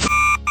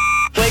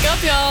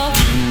up, y'all?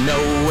 You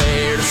know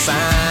where to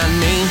find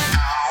me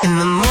in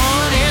the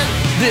morning.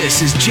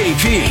 This is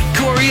JP,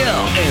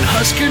 Coriel, and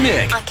Husker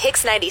Nick. On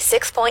Kix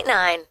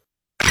 96.9.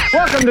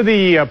 Welcome to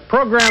the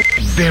program.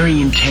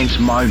 Very intense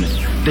moment.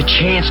 The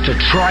chance to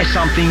try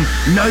something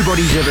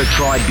nobody's ever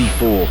tried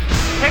before.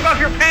 Take off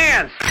your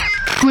pants.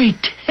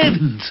 Great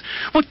heavens!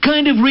 What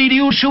kind of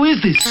radio show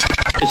is this?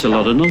 It's a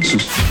lot of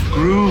nonsense.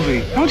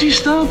 Groovy. How do you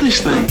start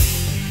this thing?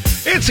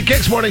 It's the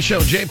Kix Morning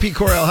Show. JP,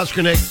 Coriel,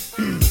 Husker Nick.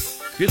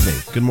 Excuse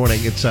me. Good morning.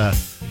 It's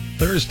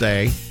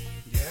Thursday.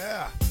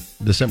 Yeah.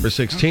 December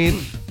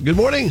 16th. Good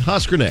morning,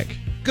 Husker Nick.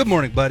 Good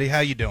morning, buddy. How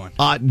you doing?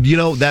 You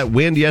know, that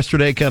wind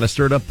yesterday kind of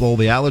stirred up all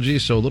the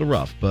allergies, so a little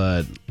rough,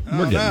 but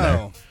we're getting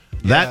there.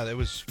 Yeah, that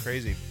was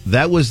crazy.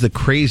 That was the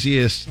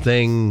craziest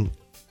thing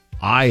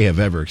I have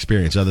ever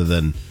experienced, other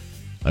than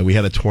we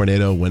had a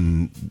tornado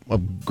when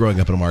growing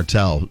up in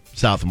Martell,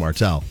 south of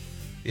Martell.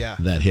 Yeah.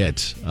 That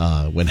hit.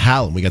 When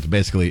Hallam, we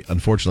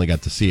unfortunately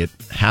got to see it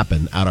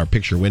happen out our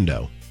picture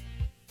window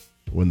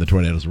when the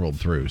tornadoes rolled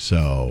through.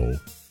 So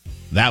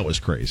that was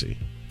crazy.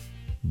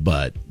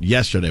 But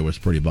yesterday was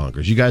pretty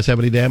bonkers. You guys have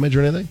any damage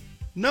or anything?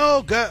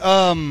 No,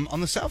 on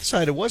the south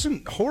side, it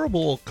wasn't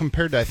horrible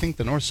compared to, I think,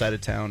 the north side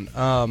of town.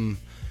 In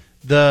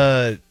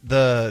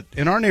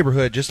our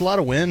neighborhood, just a lot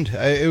of wind.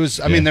 There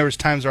was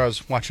times where I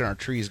was watching our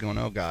trees going,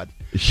 oh, God,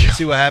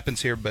 see what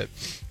happens here. But,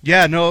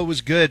 yeah, no, it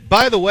was good.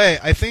 By the way,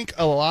 I think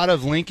a lot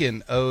of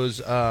Lincoln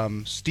owes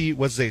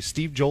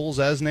Steve Joel's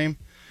his name?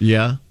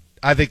 Yeah.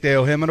 I think they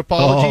owe him an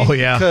apology. Oh,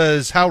 yeah.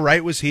 Because how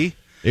right was he?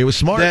 It was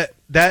smart.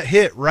 That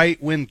hit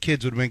right when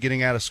kids would have been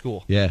getting out of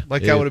school. Yeah.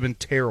 That would have been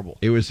terrible.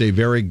 It was a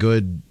very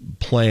good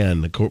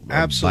plan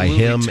by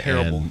him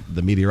and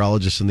the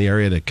meteorologists in the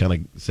area to kind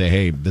of say,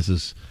 hey, this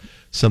is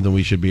something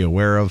we should be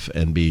aware of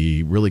and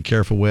be really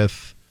careful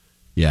with.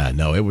 Yeah,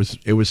 no, it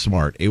was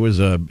smart. It was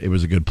a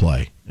good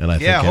play. And I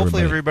think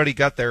hopefully everybody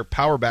got their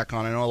power back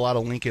on. I know a lot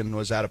of Lincoln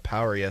was out of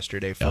power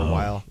yesterday for a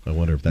while. I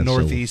wonder if that's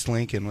Northeast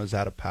Lincoln was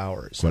out of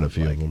power. Quite a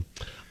few of them.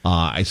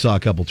 I saw a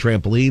couple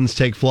trampolines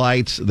take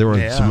flights. There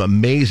were some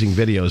amazing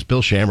videos.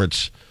 Bill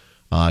Shammertz,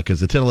 because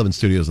the 1011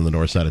 Studios on the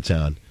north side of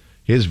town,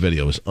 his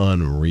video was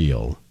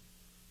unreal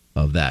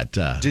of that.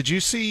 Did you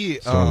see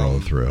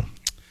rolling through?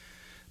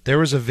 There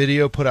was a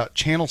video put out,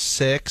 Channel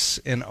 6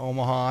 in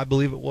Omaha, I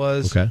believe it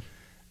was. Okay.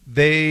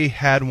 They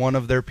had one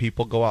of their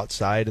people go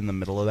outside in the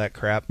middle of that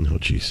crap. Oh,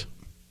 jeez.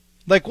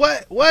 Like,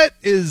 what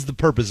is the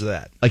purpose of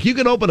that? Like, you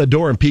can open a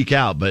door and peek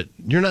out, but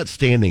you're not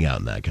standing out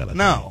in that kind of thing.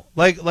 No.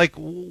 Like,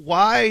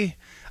 why?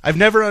 I've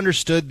never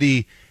understood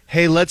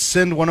hey, let's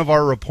send one of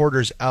our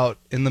reporters out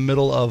in the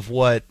middle of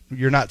what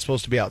you're not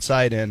supposed to be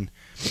outside in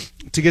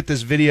to get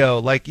this video.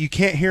 Like, you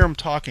can't hear them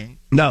talking.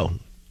 No.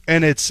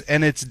 And it's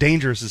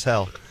dangerous as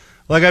hell.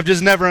 Like, I've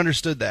just never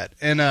understood that.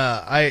 And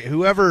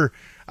whoever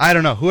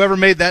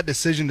made that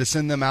decision to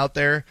send them out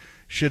there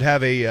should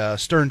have a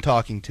stern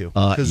talking to,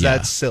 because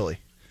that's silly.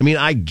 I mean,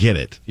 I get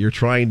it. You're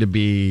trying to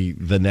be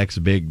the next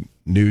big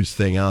news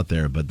thing out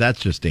there, but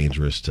that's just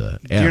dangerous to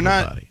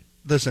everybody.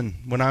 Listen,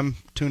 when I'm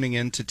tuning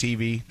into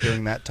TV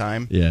during that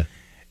time,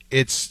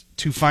 it's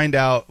to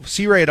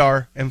see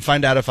radar and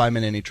find out if I'm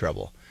in any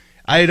trouble.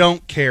 I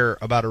don't care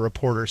about a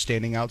reporter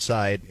standing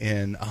outside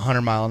in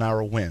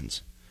 100-mile-an-hour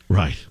winds.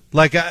 Right.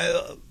 Like,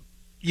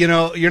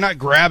 you're not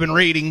grabbing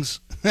ratings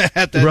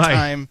at that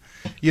time.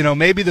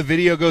 Maybe the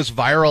video goes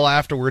viral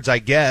afterwards, I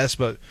guess,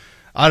 but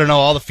I don't know,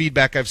 all the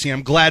feedback I've seen.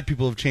 I'm glad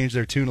people have changed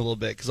their tune a little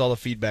bit, because all the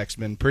feedback's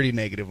been pretty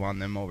negative on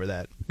them over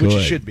that, which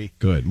it should be.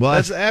 Good. Well,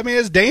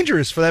 it's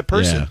dangerous for that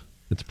person. Yeah,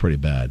 it's pretty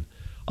bad.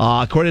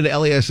 According to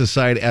LES's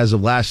site, as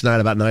of last night,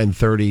 about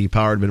 9:30,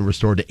 power had been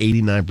restored to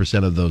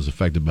 89% of those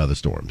affected by the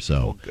storm.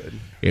 So good.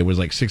 It was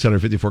like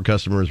 654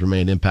 customers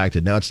remained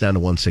impacted. Now it's down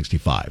to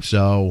 165.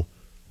 So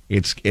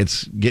it's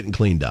getting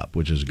cleaned up,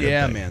 which is a good thing.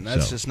 Yeah, man,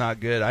 that's just not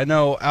good. I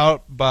know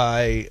out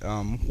by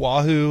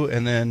Wahoo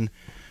and then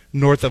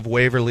north of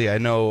Waverly, I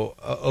know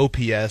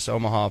OPS,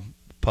 Omaha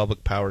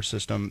Public Power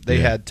System, they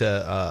had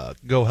to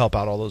go help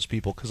out all those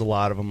people because a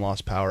lot of them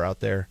lost power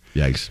out there.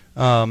 Yikes.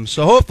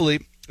 So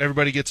hopefully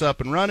everybody gets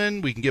up and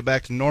running. We can get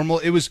back to normal.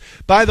 It was,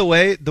 by the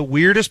way, the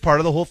weirdest part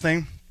of the whole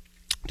thing.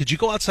 Did you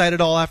go outside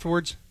at all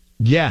afterwards?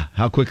 Yeah.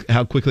 How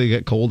quickly it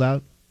get cold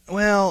out?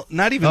 Well,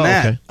 not even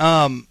that.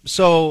 Okay.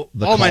 So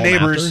all my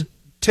neighbors,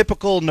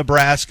 typical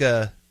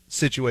Nebraska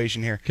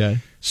situation here. Okay.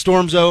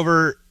 Storm's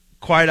over.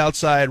 Quiet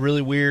outside,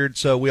 really weird.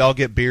 So we all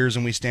get beers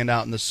and we stand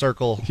out in the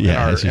circle in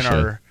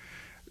our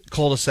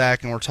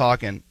cul-de-sac and we're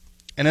talking.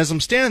 And as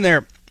I'm standing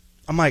there,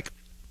 I'm like,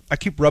 I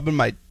keep rubbing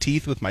my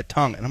teeth with my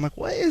tongue, and I'm like,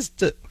 what is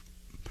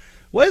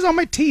on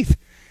my teeth?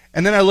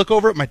 And then I look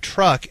over at my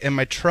truck, and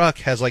my truck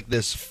has like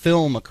this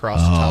film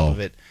across the top of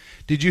it.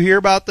 Did you hear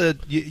about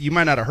you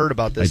might not have heard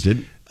about this. I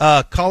didn't.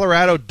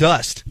 Colorado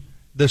dust.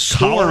 The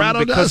storm,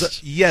 Colorado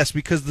dust? Yes,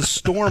 because the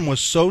storm was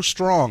so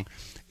strong.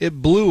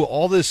 it blew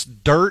all this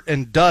dirt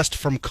and dust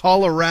from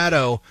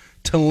Colorado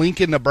to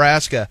Lincoln,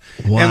 Nebraska.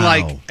 Wow. And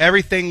like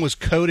everything was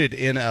coated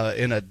in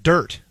a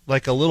dirt,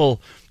 like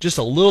just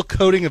a little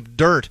coating of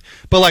dirt.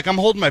 But like I'm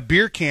holding my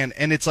beer can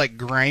and it's like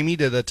grimy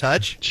to the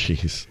touch.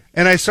 Jeez.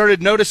 And I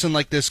started noticing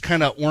like this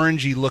kind of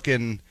orangey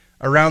looking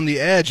around the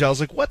edge. I was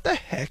like, what the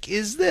heck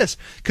is this?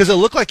 Because it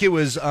looked like it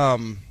was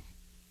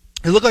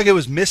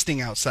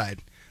misting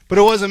outside, but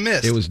it wasn't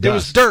mist. It was dust. It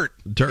was dirt.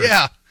 Dirt.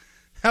 Yeah.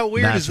 How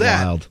weird is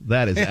that? Wild.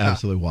 That is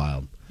absolutely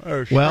wild.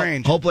 Oh, well,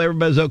 strange. hopefully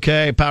everybody's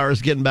okay.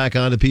 Power's getting back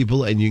onto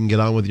people, and you can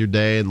get on with your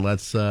day, and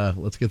let's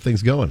get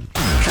things going.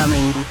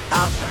 Coming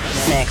up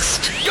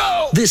next.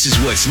 Go! This is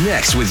what's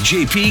next with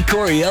JP,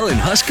 Coriel, and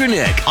Husker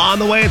Nick. On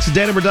the way, it's a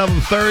Day Number Double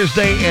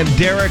Thursday, and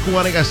Derek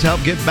wanting us to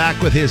help get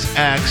back with his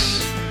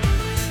ex.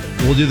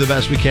 We'll do the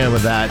best we can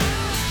with that.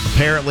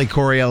 Apparently,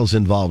 Coriel's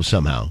involved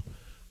somehow.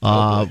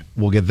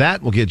 We'll get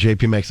that. We'll get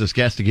JP Makes Us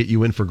Guest to get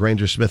you in for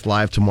Granger Smith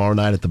Live tomorrow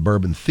night at the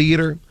Bourbon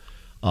Theater.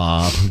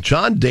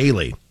 John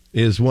Daly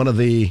is one of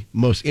the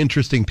most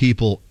interesting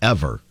people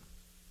ever.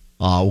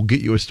 We'll get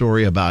you a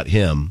story about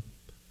him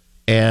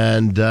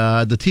and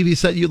the TV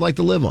set you'd like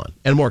to live on,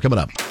 and more coming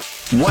up.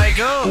 Wake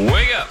up!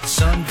 Wake up!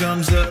 Sun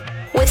comes up.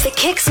 With the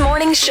Kicks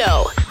Morning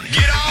Show.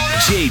 Get on!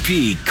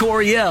 JP,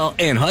 Coriel,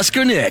 and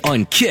Husker Nick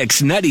on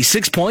Kicks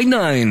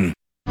 96.9.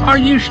 Are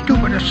you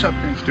stupid or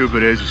something?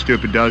 Stupid is,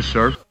 stupid does,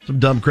 sir. Some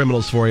dumb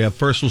criminals for you.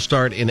 First, we'll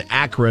start in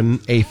Akron.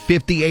 A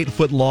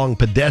 58-foot-long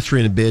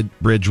pedestrian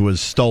bridge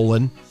was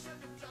stolen.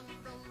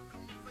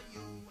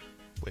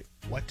 Wait,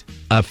 what?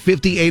 A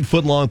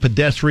 58-foot-long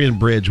pedestrian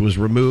bridge was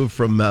removed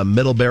from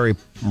Middlebury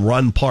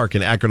Run Park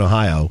in Akron,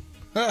 Ohio.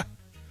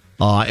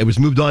 It was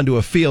moved on to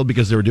a field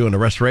because they were doing a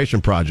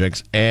restoration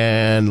projects.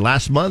 And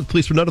last month,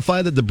 police were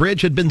notified that the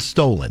bridge had been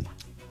stolen.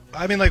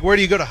 I mean, like, where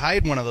do you go to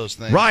hide one of those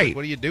things? Right. Like,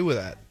 what do you do with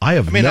that? I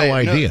have no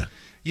idea.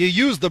 You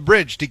use the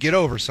bridge to get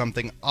over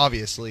something,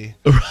 obviously.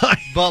 Right.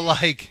 But,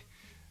 like,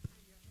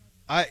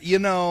 I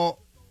don't know.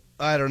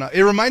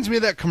 It reminds me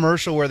of that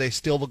commercial where they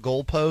steal the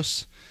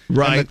goalposts.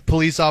 Right. And the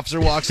police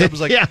officer walks up and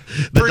is like, yeah,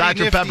 the pretty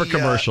Dr. nifty, Pepper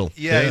commercial.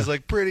 Yeah, he's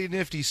like, pretty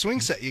nifty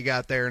swing set you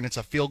got there, and it's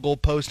a field goal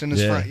post in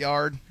his front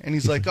yard. And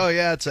he's like, oh,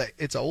 yeah, it's an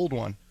old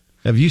one.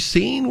 Have you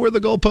seen where the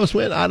goalpost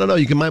went? I don't know.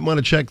 You might want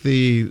to check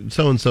the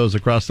so-and-sos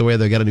across the way.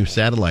 They got a new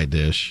satellite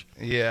dish.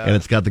 Yeah. And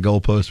it's got the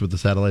goalpost with the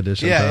satellite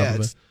dish on top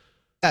of it.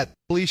 Yeah,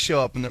 police show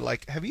up and they're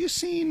like, have you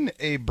seen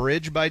a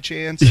bridge by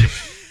chance?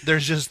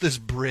 There's just this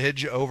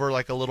bridge over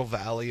like a little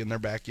valley in their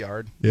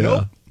backyard. Yeah.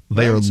 Nope.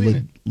 They are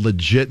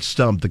legit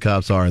stumped, the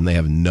cops are, and they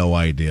have no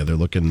idea. They're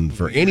looking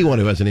for anyone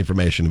who has any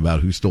information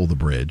about who stole the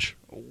bridge.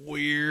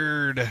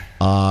 Weird.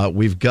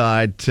 We've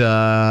got,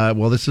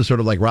 this is sort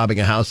of like robbing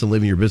a house and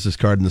leaving your business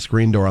card in the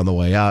screen door on the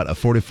way out. A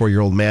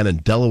 44-year-old man in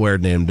Delaware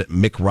named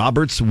Mick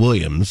Roberts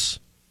Williams.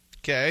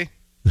 Okay.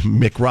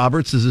 Mick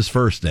Roberts is his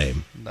first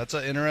name. That's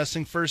an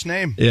interesting first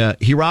name. Yeah,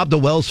 he robbed a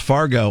Wells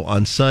Fargo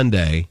on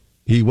Sunday.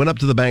 He went up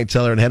to the bank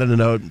teller and handed a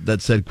note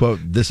that said, quote,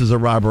 "This is a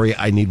robbery.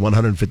 I need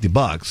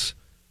 $150.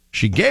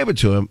 She gave it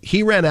to him.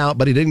 He ran out,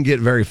 but he didn't get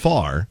very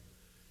far.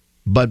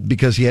 But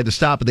because he had to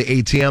stop at the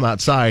ATM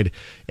outside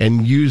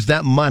and use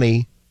that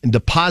money and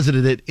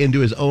deposited it into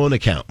his own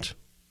account.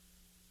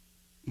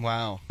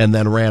 Wow. And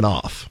then ran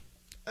off.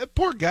 That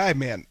poor guy,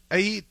 man.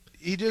 He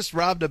just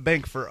robbed a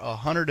bank for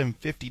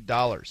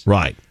 $150.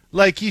 Right.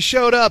 Like, he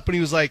showed up and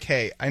he was like,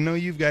 hey, I know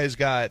you guys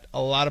got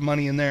a lot of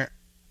money in there.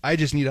 I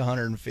just need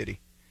 $150.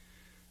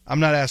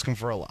 I'm not asking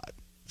for a lot.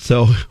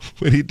 So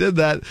when he did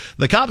that,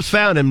 the cops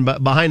found him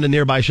behind a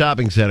nearby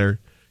shopping center.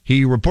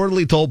 He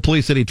reportedly told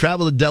police that he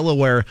traveled to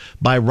Delaware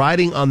by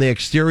riding on the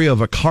exterior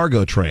of a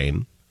cargo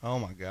train. Oh,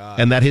 my God.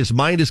 And that his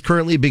mind is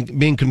currently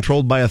being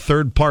controlled by a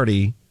third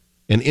party,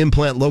 an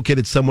implant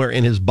located somewhere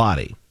in his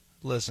body.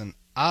 Listen,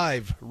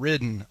 I've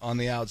ridden on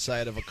the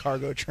outside of a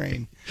cargo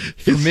train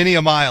for many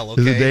a mile,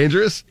 okay? Is it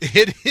dangerous?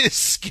 It is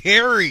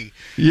scary.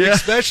 Yeah.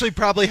 Especially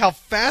probably how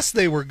fast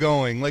they were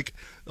going. Like,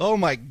 oh,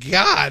 my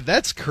God,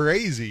 that's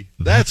crazy.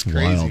 That's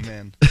crazy, wild.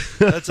 man.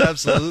 That's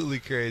absolutely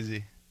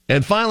crazy.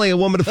 And finally, a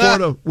woman in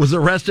Florida was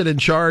arrested and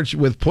charged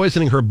with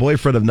poisoning her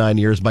boyfriend of 9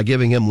 years by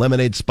giving him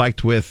lemonade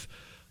spiked with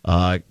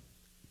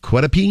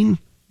quetiapine,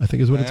 I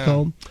think is what it's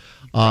called.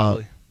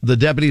 The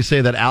deputies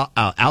say that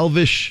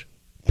Alvish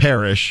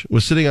Parrish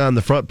was sitting on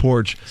the front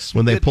porch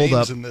when they pulled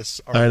up. In this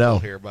article I know.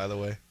 Here, by the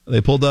way.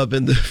 They pulled up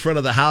in the front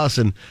of the house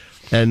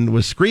and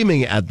was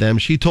screaming at them.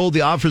 She told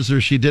the officer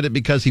she did it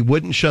because he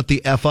wouldn't shut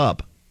the F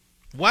up.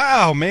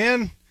 Wow,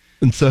 man.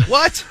 And so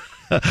what?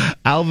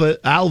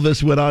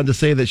 Alvis went on to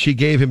say that she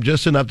gave him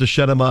just enough to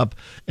shut him up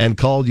and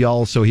called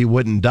y'all so he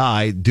wouldn't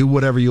die. Do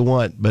whatever you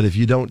want, but if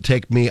you don't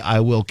take me, I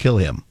will kill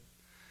him.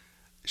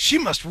 She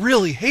must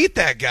really hate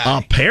that guy.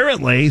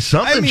 Apparently,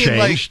 something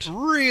changed. Like,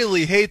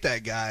 really hate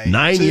that guy.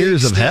 9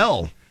 years of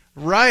hell.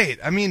 Right.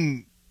 I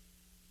mean,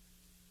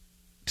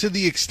 to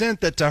the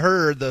extent that to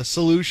her, the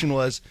solution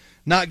was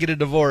not get a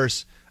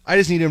divorce. I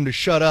just need him to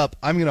shut up.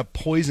 I'm going to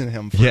poison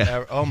him forever.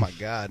 Yeah. Oh, my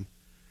God.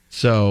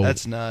 So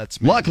that's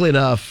nuts, man. Luckily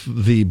enough,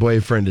 the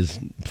boyfriend is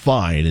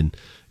fine,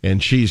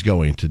 and she's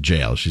going to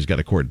jail. She's got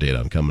a court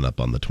date coming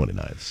up on the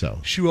 29th. So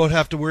she won't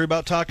have to worry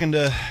about talking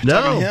to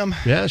him.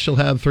 Yeah, she'll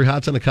have 3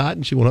 hots and a cot,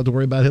 and she won't have to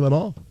worry about him at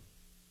all.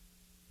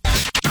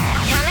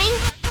 Coming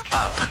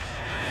up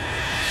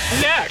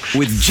next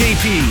with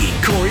JP,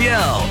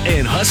 Coriel,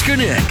 and Husker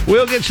Nick.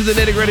 We'll get you the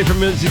nitty-gritty from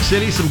Music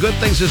City. Some good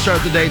things to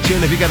start the day, too.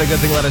 And if you got a good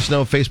thing, let us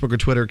know. Facebook or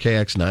Twitter,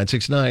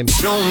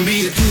 KX969. Don't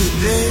be a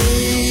good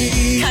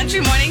day.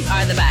 Country mornings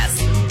are the best.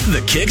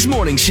 The Kicks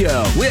Morning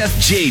Show with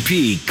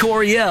JP,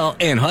 Coriel,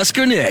 and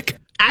Husker Nick.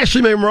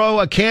 Ashley Monroe,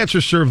 a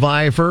cancer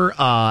survivor.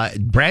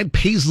 Brad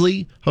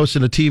Paisley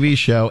hosting a TV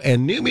show.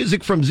 And new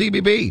music from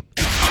ZBB.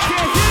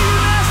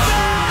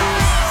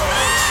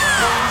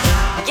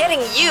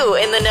 Getting you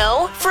in the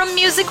know from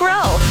Music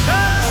Row.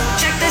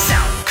 Check this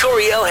out.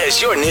 Coriel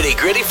has your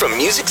nitty-gritty from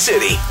Music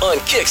City on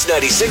Kicks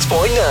 96.9.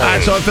 All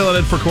right, so I'm filling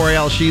in for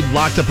Coriel. She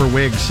locked up her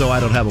wig, so I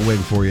don't have a wig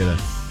for you to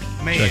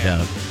check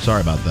out. Sorry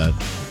about that.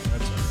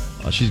 That's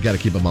all right. She's got to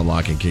keep them on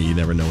lock and key. You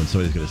never know when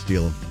somebody's going to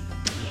steal them.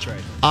 That's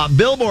right.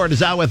 Billboard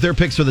is out with their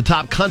picks for the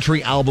top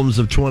country albums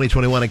of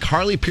 2021, and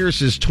Carly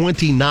Pearce's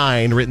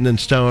 29, written in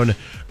stone,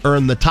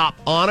 earned the top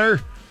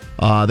honor.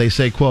 They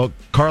say, quote,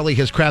 Carly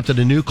has crafted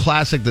a new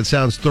classic that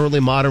sounds thoroughly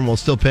modern while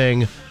still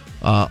paying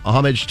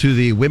homage to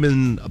the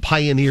women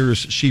pioneers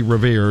she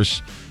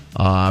reveres.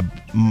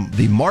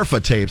 The Marfa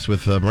tapes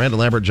with Miranda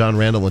Lambert, John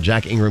Randall, and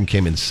Jack Ingram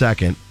came in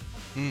second.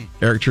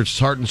 Eric Church's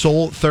Heart and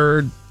Soul,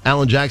 third.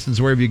 Alan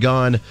Jackson's Where Have You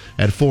Gone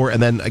at 4.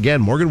 And then,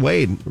 again, Morgan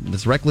Wade.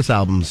 This Reckless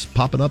album's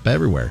popping up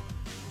everywhere.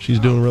 She's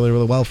doing really,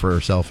 really well for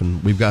herself.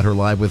 And we've got her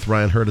live with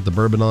Ryan Hurd at the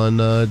Bourbon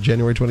on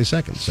January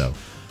 22nd. So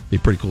be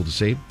pretty cool to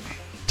see.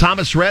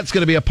 Thomas Rhett's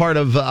going to be a part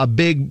of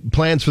big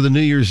plans for the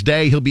New Year's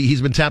Day.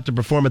 He's been tapped to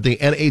perform at the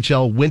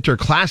NHL Winter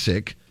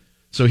Classic.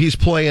 So he's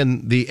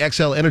playing the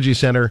XL Energy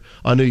Center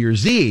on New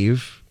Year's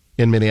Eve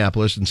in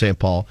Minneapolis and St.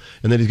 Paul.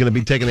 And then he's going to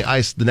be taking the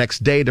ice the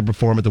next day to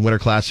perform at the Winter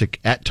Classic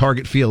at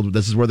Target Field.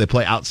 This is where they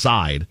play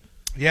outside.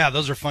 Yeah,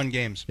 those are fun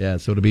games. Yeah,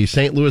 so it'll be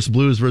St. Louis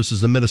Blues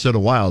versus the Minnesota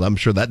Wild. I'm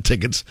sure that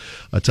ticket's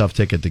a tough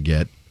ticket to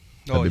get.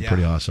 That'd be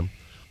pretty awesome.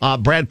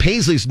 Brad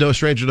Paisley's no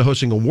stranger to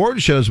hosting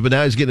award shows, but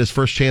now he's getting his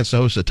first chance to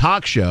host a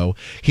talk show.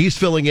 He's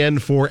filling in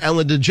for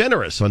Ellen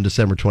DeGeneres on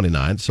December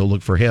 29th, so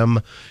look for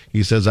him.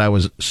 He says, I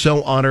was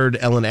so honored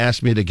Ellen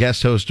asked me to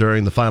guest host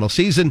during the final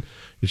season.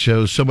 It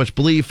shows so much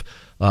belief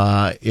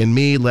in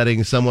me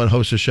letting someone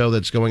host a show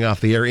that's going off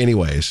the air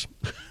anyways.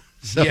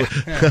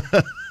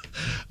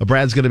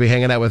 Brad's going to be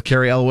hanging out with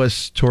Carrie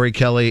Elwes, Tori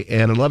Kelly,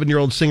 and an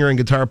 11-year-old singer and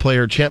guitar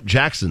player, Champ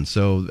Jackson.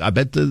 So I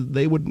bet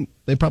they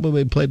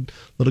probably played a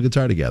little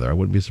guitar together. I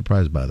wouldn't be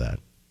surprised by that.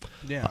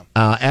 Yeah.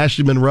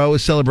 Ashley Monroe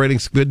is celebrating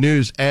some good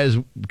news. As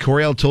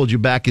Coriel told you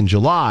back in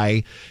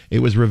July, it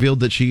was revealed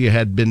that she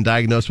had been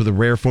diagnosed with a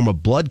rare form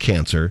of blood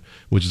cancer,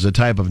 which is a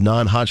type of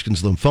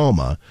non-Hodgkin's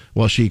lymphoma.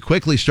 Well, she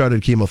quickly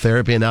started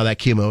chemotherapy, and now that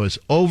chemo is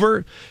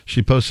over.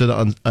 She posted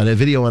on a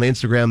video on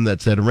Instagram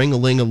that said,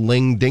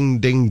 ring-a-ling-a-ling,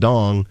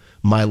 ding-ding-dong,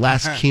 my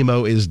last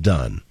chemo is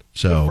done.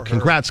 So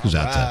congrats goes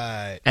out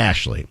to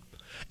Ashley.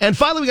 And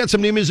finally, we got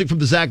some new music from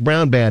the Zac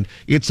Brown Band.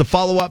 It's a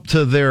follow-up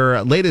to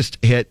their latest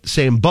hit,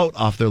 Same Boat,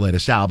 off their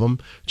latest album.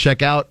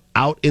 Check out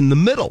Out in the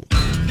Middle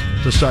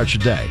to start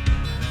your day.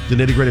 The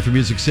nitty-gritty for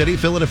Music City.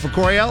 Filling in for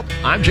Coriel,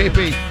 I'm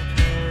JP.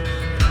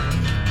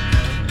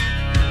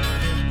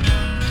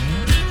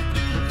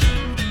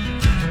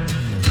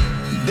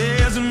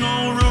 There's an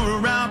old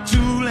road around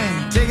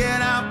Tulane. Take it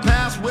out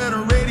past where the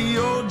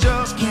radio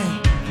just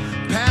came.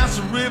 Past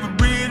the river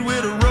bridge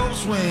with a rope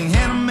swing.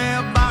 And a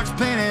mailbox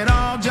painted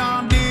all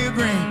John Deere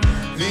green.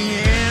 Then you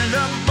end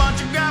up a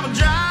bunch of gravel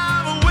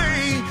drive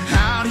away.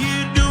 Out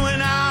here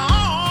doing our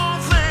own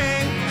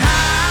thing.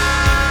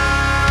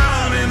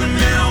 Out in the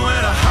middle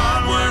where the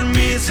hard work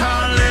meets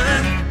hard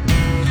living.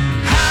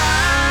 Out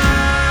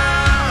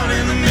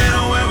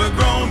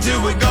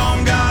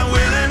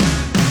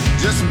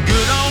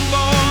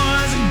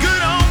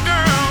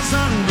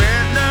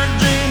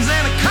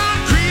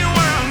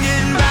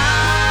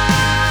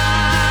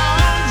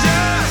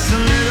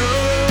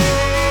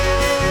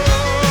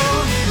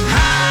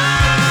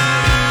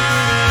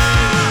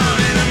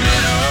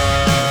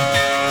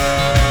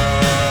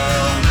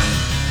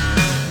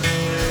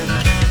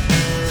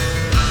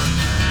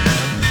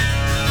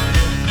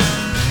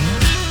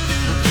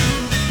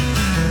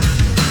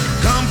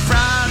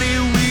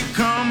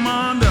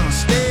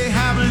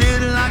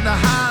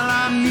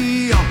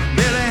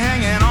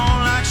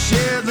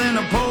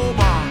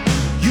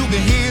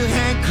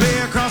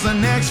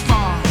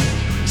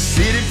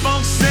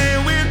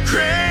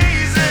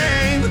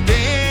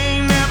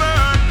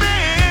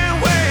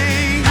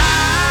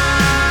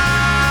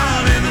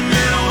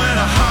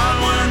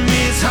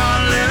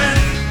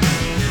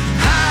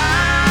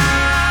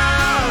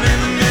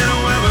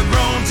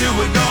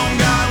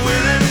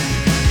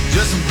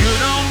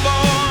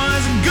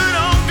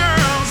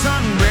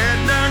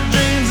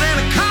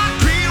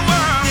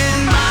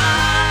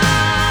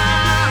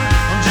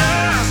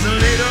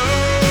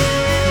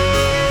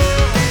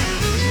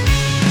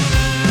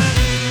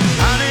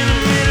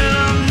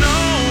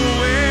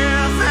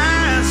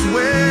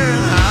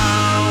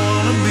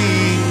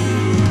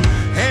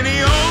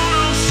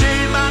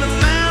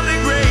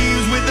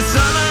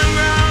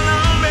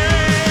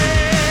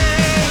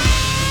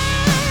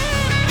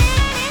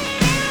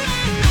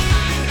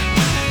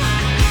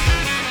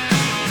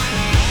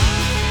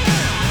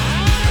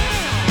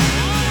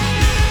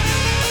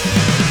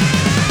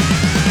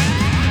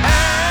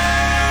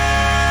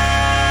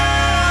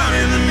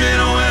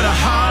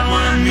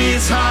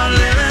hard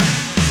living.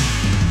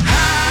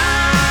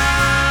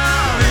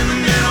 Out in the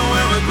middle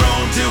where we're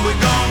grown till we're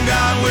gone,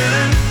 God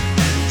willing.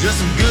 Just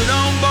some good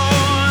old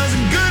boys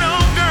and good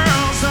old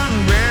girls, some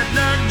red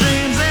dirt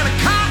dreams and a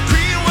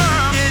concrete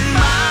world. Getting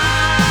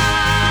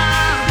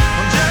by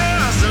on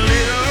just a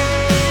little.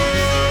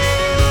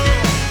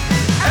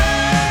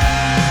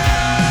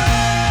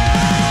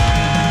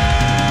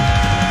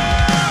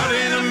 Out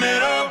in the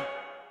middle.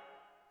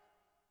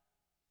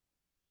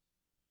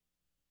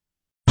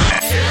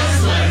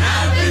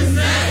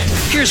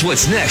 Here's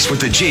what's next with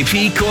the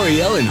JP,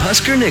 Coriel, and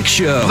Husker Nick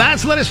Show.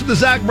 That's the latest from the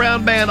Zac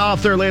Brown Band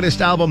off their latest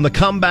album, The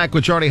Comeback,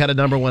 which already had a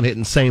 #1 hit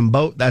in Same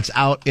Boat. That's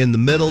out in the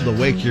middle to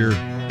wake your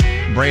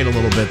brain a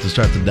little bit to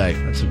start the day.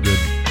 That's some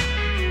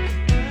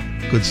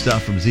good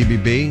stuff from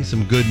ZBB.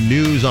 Some good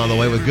news on the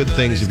way with good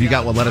things. If you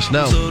got one, let us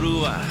know.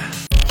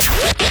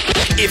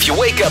 If you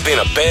wake up in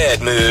a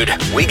bad mood,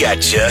 we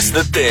got just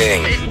the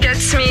thing. It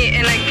gets me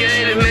in a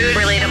good mood.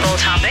 Relatable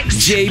topics.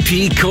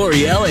 JP,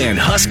 Coriel, and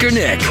Husker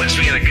Nick. Puts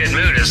me in a good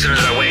mood as soon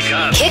as I wake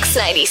up. Kicks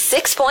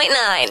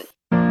 96.9.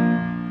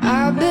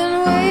 I've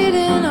been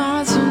waiting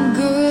on some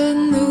good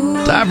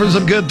news. Time for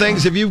some good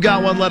things. If you've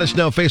got one, let us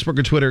know. Facebook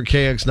or Twitter,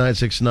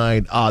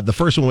 KX969. The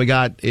first one we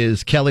got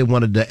is Kelly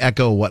wanted to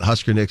echo what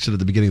Husker Nick said at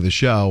the beginning of the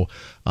show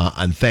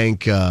and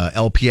thank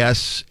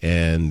LPS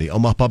and the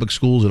Omaha Public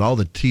Schools and all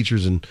the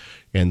teachers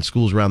and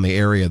schools around the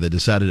area that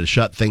decided to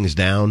shut things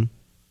down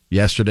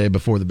yesterday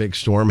before the big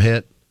storm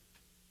hit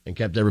and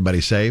kept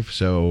everybody safe.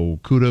 So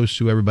kudos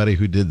to everybody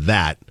who did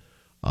that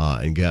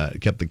and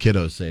kept the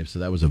kiddos safe. So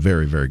that was a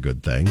very, very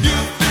good thing.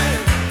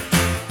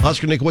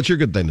 Husker Nick, what's your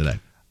good thing today?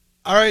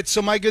 All right,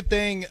 so my good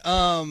thing,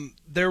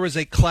 there was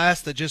a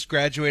class that just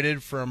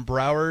graduated from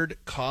Broward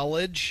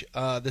College.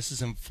 This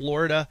is in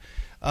Florida.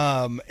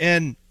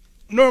 And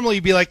normally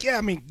you'd be like, yeah,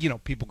 I mean, you know,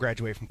 people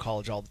graduate from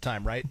college all the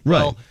time, right?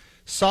 Right. Well,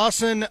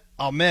 Sasson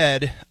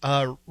Ahmed,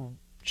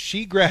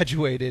 she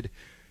graduated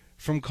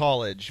from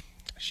college.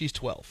 She's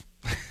 12.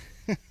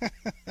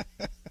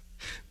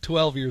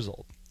 12 years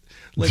old.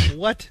 Like,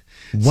 what?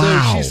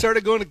 Wow. So she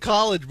started going to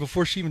college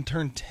before she even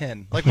turned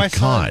 10. Like, my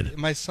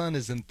son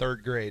is in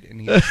 3rd grade,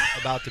 and he's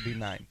about to be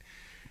 9.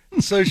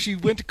 So she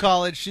went to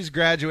college. She's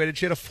graduated.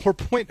 She had a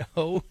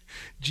 4.0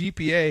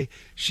 GPA.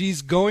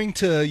 She's going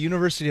to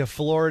University of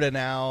Florida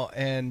now,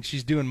 and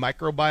she's doing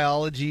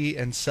microbiology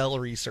and cell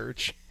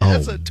research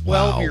as a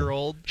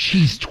 12-year-old. Wow.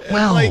 She's 12.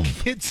 And,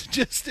 like, it's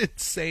just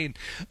insane.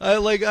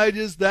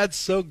 That's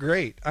so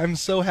great. I'm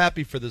so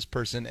happy for this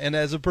person. And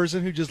as a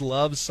person who just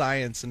loves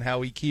science and how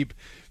we keep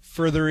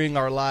furthering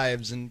our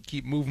lives and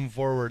keep moving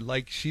forward,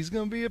 like, she's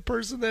going to be a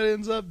person that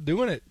ends up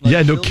doing it. Like,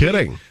 yeah, no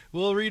kidding.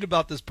 We'll read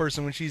about this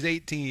person when she's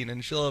 18,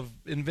 and she'll have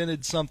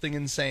invented something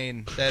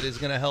insane that is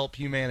going to help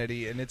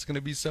humanity, and it's going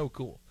to be so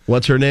cool.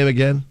 What's her name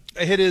again?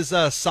 It is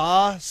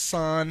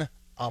Sasson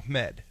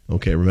Ahmed.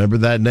 Okay, remember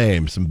that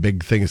name. Some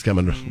big things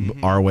coming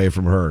our way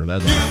from her.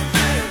 That's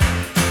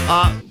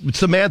awesome.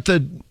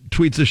 Samantha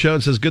tweets the show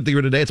and says, good thing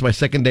you're today. It's my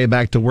second day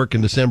back to work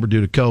in December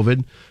due to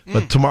COVID,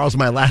 but tomorrow's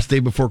my last day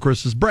before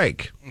Christmas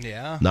break.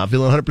 Yeah. Not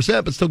feeling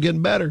 100%, but still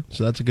getting better.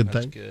 So that's a good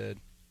thing. That's good.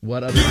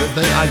 What other good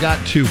thing? I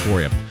got two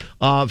for you.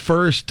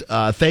 First,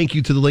 thank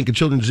you to the Lincoln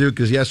Children's Zoo,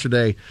 because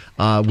yesterday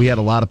we had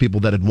a lot of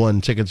people that had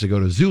won tickets to go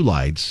to Zoo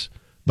Lights.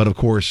 But, of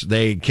course,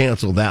 they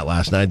canceled that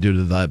last night due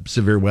to the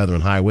severe weather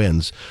and high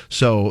winds.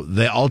 So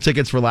all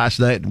tickets for last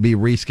night will be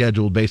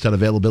rescheduled based on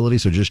availability.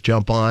 So just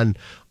jump online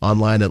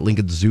at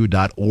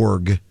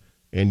lincolnzoo.org,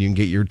 and you can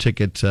get your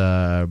ticket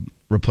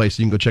replaced.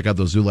 You can go check out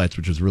those Zoo Lights,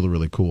 which was really,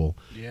 really cool.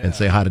 Yeah. And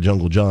say hi to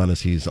Jungle John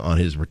as he's on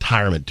his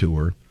retirement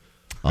tour.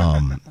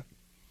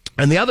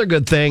 And the other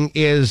good thing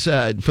is,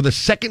 for the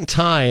second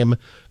time,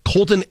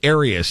 Colton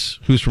Arias,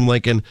 who's from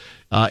Lincoln,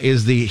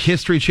 is the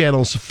History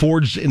Channel's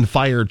Forged in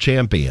Fire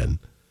champion.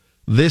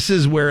 This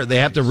is where they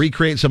have to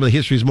recreate some of the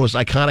history's most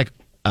iconic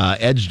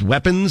edged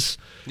weapons.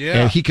 Yeah.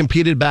 And he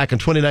competed back in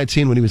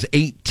 2019 when he was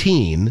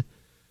 18.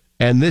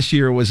 And this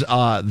year was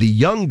the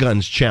Young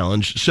Guns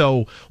Challenge.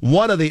 So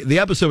one of the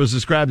episode was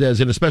described as,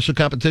 in a special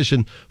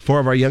competition, 4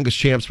 of our youngest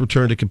champs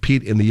return to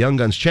compete in the Young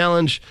Guns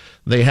Challenge.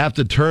 They have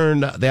the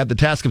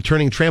task of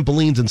turning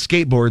trampolines and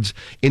skateboards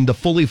into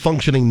fully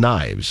functioning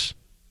knives.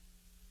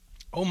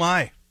 Oh,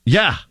 my.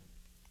 Yeah.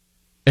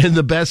 And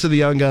the best of the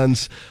Young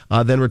Guns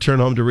then return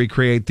home to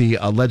recreate the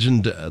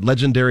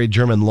legendary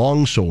German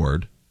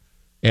longsword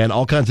and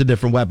all kinds of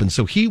different weapons.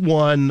 So he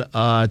won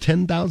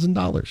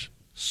 $10,000.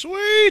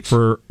 Sweet.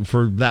 For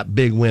that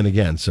big win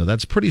again. So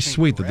that's pretty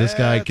sweet that this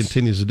guy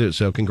continues to do it.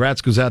 So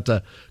congrats goes out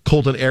to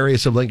Colton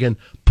Arias of Lincoln,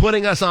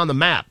 putting us on the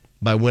map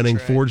by winning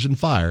Forged in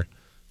Fire.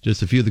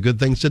 Just a few of the good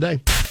things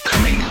today.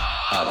 Coming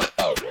up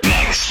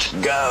next.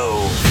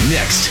 Go.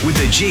 Next with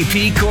the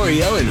JP,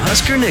 Coriel, and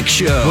Husker Nick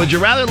Show. Would you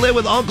rather live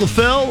with Uncle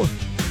Phil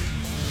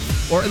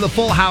or in the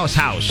Full House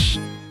house?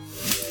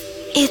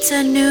 It's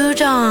a new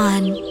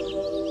dawn,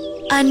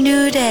 a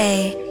new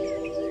day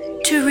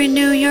to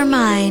renew your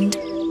mind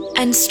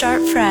and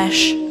start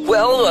fresh.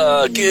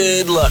 Well,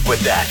 good luck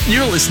with that.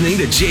 You're listening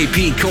to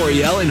JP,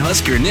 Coriel, and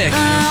Husker Nick.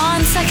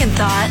 On second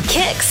thought,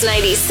 Kicks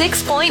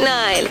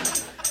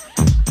 96.9.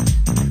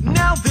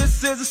 Now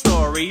this is a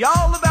story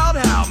all about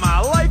how my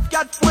life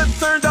got flipped,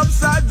 turned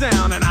upside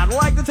down, and I'd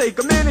like to take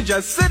a minute,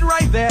 just sit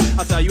right there.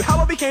 I'll tell you how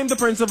I became the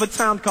prince of a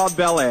town called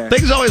Bel Air.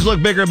 Things always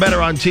look bigger and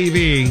better on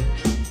TV.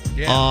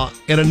 Yeah.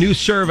 In a new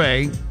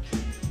survey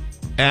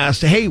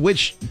asked, hey,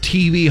 which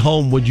TV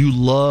home would you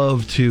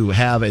love to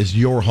have as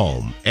your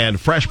home? And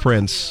Fresh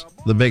Prince,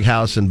 the big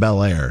house in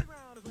Bel Air,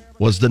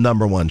 was the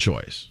number one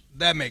choice.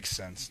 That makes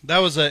sense.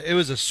 It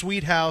was a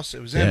sweet house.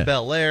 It was in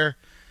Bel Air.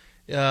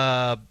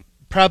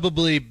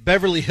 Probably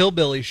Beverly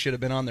Hillbillies should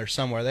have been on there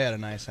somewhere. They had a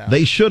nice house.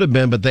 They should have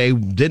been, but they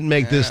didn't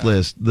make this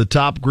list. The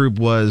top group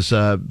was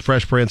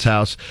Fresh Prince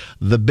house,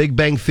 the Big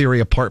Bang Theory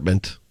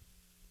apartment,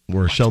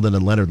 where Sheldon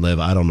and Leonard live.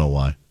 I don't know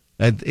why.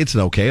 It's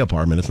an okay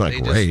apartment. It's not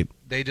great.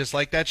 They just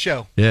like that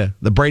show. Yeah.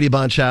 The Brady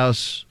Bunch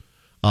house,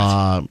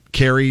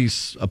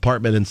 Carrie's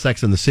apartment in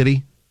Sex and the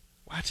City.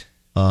 What?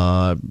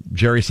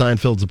 Jerry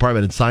Seinfeld's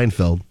apartment in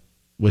Seinfeld,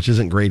 which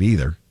isn't great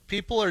either.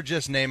 People are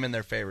just naming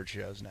their favorite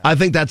shows now. I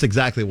think that's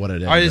exactly what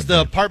it is. Is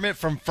the apartment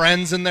from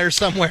Friends in there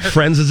somewhere?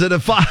 Friends is at a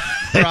 5.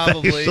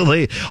 Probably.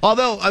 Actually.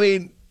 Although, I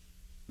mean,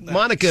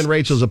 Monica and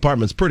Rachel's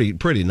apartment's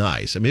pretty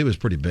nice. I mean, it was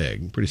pretty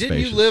big, pretty spacious.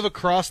 Didn't you live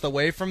across the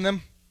way from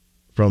them?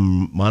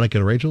 From Monica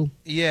and Rachel?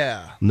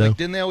 Yeah. No. Like,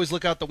 didn't they always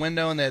look out the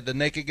window and they had the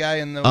naked guy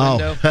in the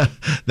window?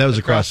 That was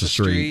across the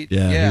street.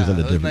 Yeah, he was in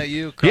a different. That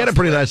you? He had a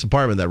pretty nice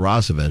apartment that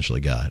Ross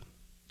eventually got.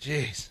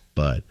 Jeez.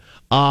 But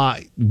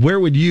where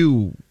would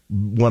you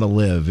want to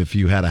live if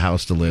you had a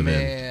house to live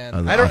in?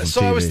 I don't.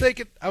 So I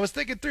was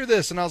thinking through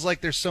this, and I was like,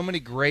 "There's so many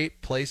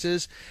great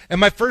places." And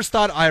my first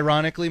thought,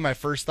 ironically,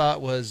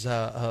 was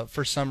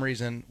for some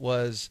reason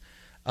was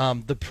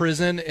the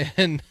prison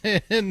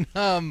in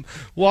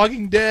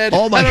Walking Dead.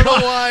 Oh my God! I don't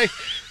God. know why.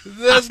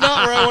 That's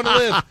not where I want to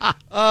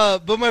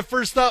live. But my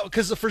first thought,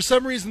 because for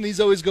some reason these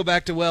always go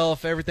back to, well,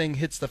 if everything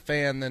hits the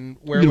fan, then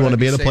where you would want I to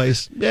be in a safe?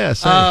 place? Yeah,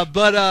 safe.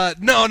 But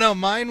no,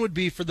 mine would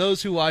be for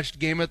those who watched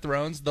Game of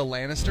Thrones, the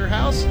Lannister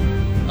house.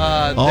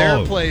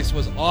 Their place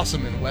was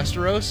awesome in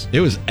Westeros. It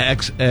was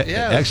excellent.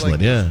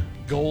 Yeah.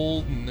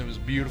 Gold, and it was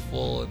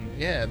beautiful, and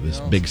this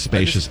big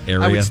spacious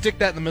area. I would stick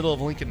that in the middle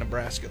of Lincoln,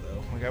 Nebraska,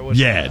 though. Like I would.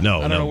 I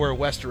don't know where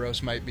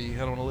Westeros might be. I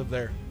don't want to live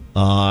there.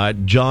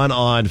 John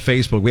on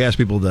Facebook, we asked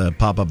people to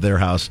pop up their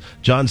house.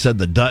 John said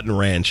the Dutton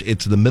Ranch.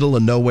 It's the middle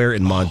of nowhere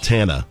in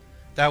Montana.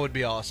 That would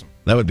be awesome.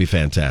 That would be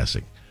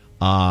fantastic.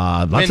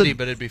 Windy,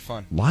 but it'd be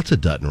fun. Lots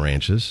of Dutton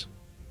Ranches.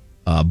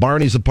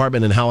 Barney's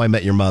apartment in How I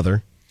Met Your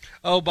Mother.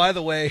 Oh, by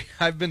the way,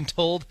 I've been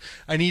told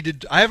I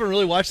haven't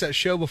really watched that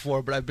show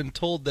before, but I've been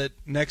told that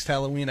next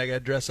Halloween I got to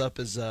dress up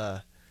as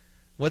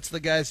what's the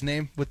guy's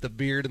name with the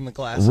beard and the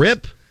glasses?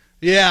 Rip?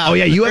 Yeah. Oh,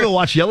 yeah, you haven't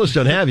watched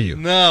Yellowstone, have you?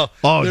 No.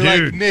 Oh, They're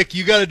dude. Like, Nick,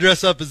 you got to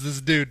dress up as this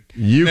dude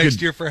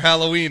next year for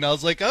Halloween. I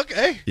was like,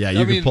 okay. Yeah,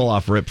 you could pull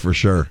off Rip for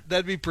sure.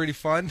 That'd be pretty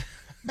fun.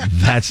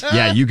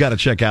 You got to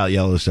check out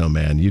Yellowstone,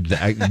 man.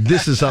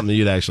 This is something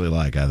you'd actually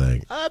like, I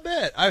think. I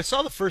bet. I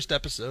saw the first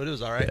episode. It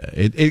was all right.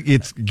 Yeah,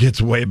 it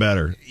gets way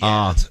better.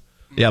 But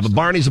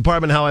Barney's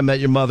apartment, How I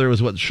Met Your Mother,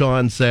 was what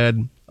Sean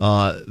said.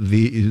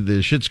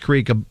 The Schitt's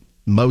Creek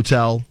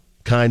motel,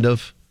 kind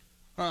of.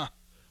 Huh.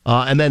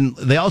 And then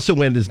they also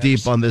went as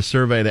deep on this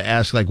survey to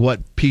ask, like,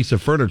 what piece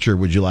of furniture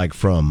would you like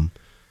from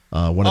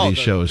one of these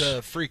shows?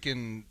 The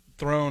freaking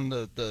throne,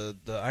 the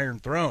Iron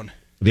Throne.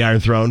 The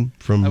Iron Throne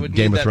from Game of Thrones? I would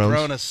need that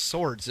throne of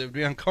swords. It would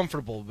be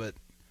uncomfortable, but,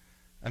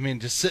 I mean,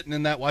 just sitting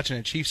in that watching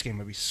a Chiefs game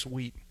would be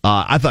sweet.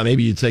 I thought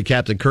maybe you'd say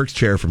Captain Kirk's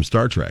chair from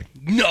Star Trek.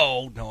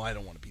 No, I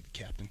don't want to be the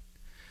captain.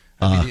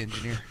 I'd be the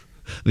engineer.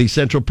 The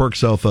Central Perk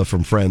sofa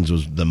from Friends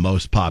was the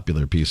most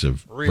popular piece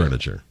of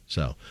furniture.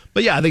 So,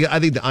 but yeah, I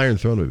think the Iron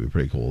Throne would be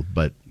pretty cool,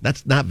 but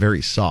that's not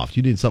very soft.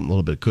 You need something a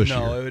little bit cushier.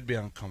 No, it would be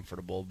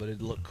uncomfortable, but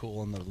it'd look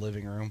cool in the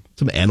living room.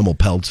 Some animal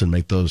pelts and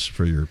make those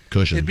for your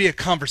cushion. It'd be a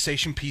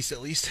conversation piece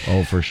at least.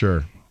 Oh, for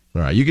sure.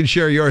 All right, you can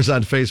share yours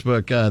on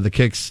Facebook, the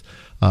Kicks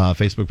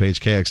Facebook page,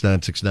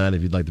 KX969,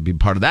 if you'd like to be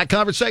part of that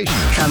conversation.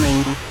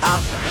 Coming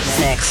up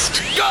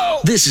next. Go!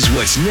 This is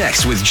What's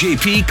Next with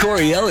JP,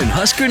 Coriel, and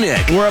Husker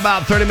Nick. We're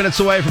about 30 minutes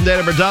away from Date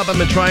Number Dump. I've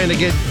been trying to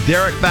get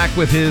Derek back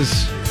with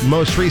his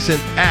most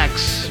recent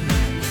ex.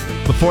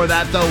 Before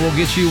that, though, we'll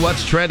get you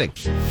what's trending.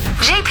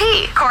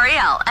 JP,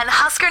 Coriel, and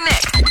Husker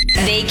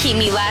Nick. They keep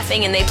me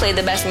laughing and they play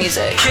the best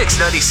music. Kicks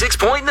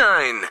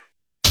 96.9.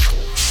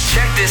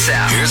 Check this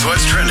out. Here's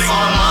what's trending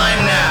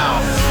online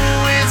now.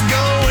 It's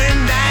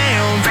going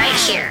down Right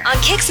here on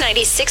Kicks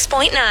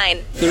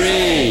 96.9.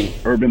 3.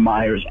 Urban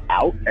Meyer's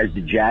out as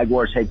the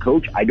Jaguars head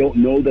coach. I don't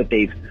know that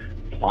they've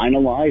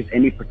finalized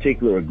any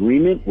particular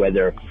agreement,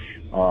 whether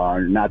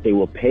or not they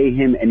will pay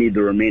him any of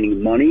the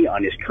remaining money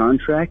on his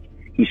contract.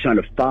 He signed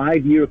a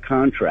 5-year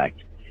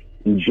contract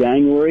in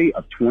January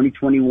of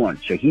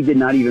 2021, so he did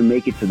not even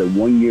make it to the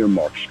 1-year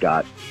mark,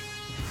 Scott.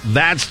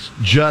 That's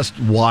just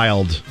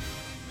wild.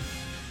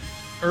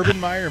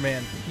 Urban Meyer,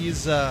 man,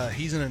 he's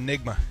an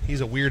enigma.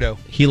 He's a weirdo.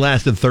 He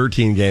lasted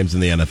 13 games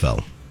in the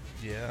NFL.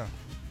 Yeah.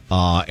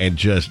 And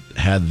just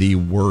had the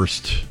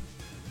worst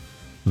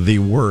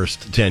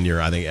tenure,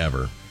 I think,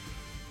 ever.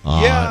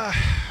 Yeah,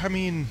 I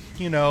mean,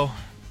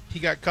 he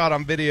got caught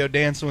on video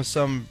dancing with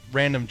some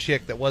random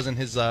chick that wasn't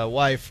his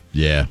wife.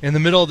 Yeah. In the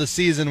middle of the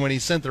season when he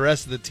sent the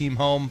rest of the team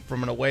home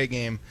from an away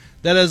game.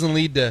 That's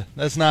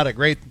not a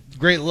great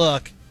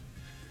look.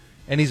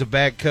 And he's a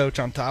bad coach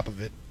on top of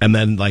it. And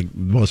then, like,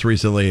 most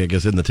recently, I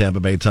guess in the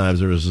Tampa Bay Times,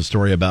 there was a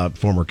story about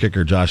former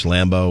kicker Josh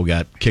Lambo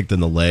got kicked in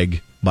the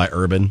leg by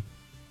Urban.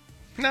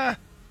 Nah.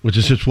 Which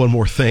is just one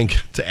more thing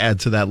to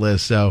add to that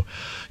list. So,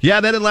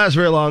 yeah, that didn't last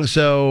very long.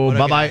 So,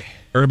 bye-bye,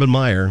 Urban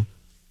Meyer.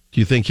 Do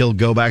you think he'll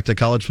go back to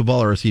college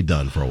football, or is he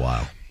done for a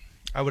while?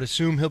 I would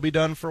assume he'll be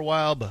done for a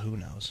while, but who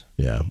knows?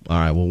 Yeah. All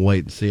right, we'll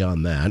wait and see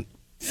on that.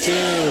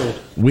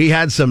 We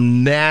had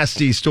some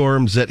nasty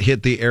storms that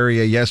hit the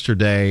area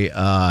yesterday.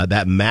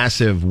 That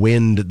massive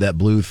wind that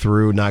blew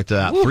through knocked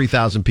out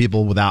 3,000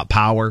 people without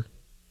power.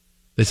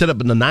 They set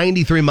up in the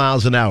 93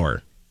 miles an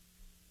hour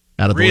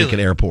out of the Lincoln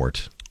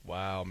Airport.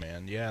 Wow,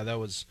 man. Yeah, that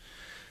was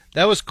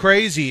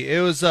crazy.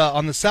 It was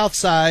on the south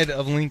side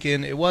of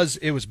Lincoln. It was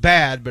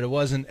bad, but it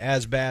wasn't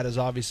as bad as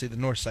obviously the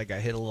north side got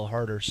hit a little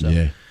harder.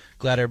 So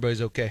glad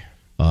everybody's okay.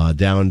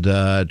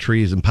 Downed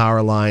trees and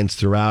power lines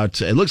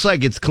throughout. It looks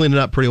like it's cleaning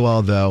up pretty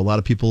well, though. A lot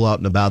of people out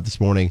and about this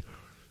morning.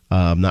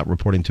 Not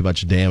reporting too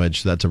much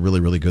damage. So that's a really,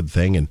 really good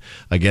thing. And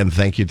again,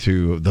 thank you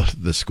to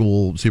the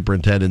school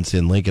superintendents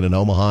in Lincoln and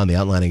Omaha and the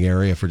outlying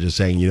area for just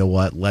saying, you know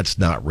what, let's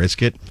not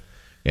risk it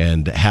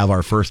and have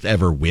our first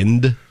ever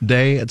wind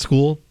day at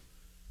school.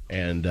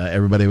 And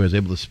everybody was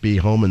able to be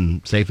home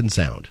and safe and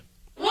sound.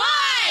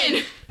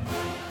 One!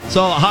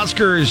 So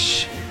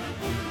Huskers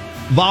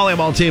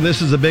volleyball team,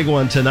 this is a big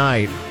one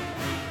tonight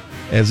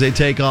as they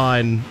take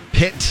on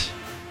Pitt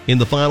in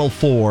the Final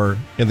Four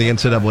in the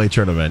NCAA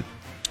tournament,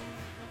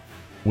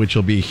 which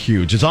will be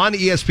huge. It's on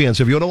ESPN,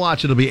 so if you want to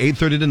watch it, it'll be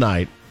 8:30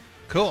 tonight.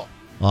 Cool.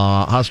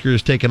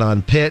 Huskers taking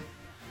on Pitt,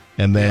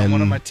 and then on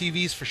one of my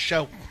TVs for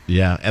show.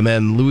 Yeah, and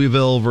then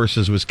Louisville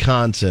versus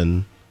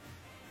Wisconsin.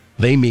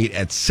 They meet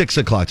at 6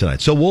 o'clock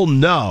tonight. So we'll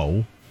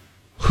know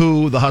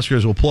who the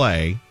Huskers will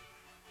play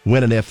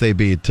when and if they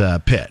beat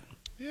Pitt.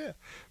 Yeah.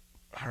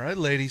 All right,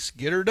 ladies,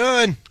 get her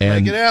done.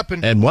 Make it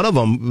happen. And one of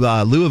them,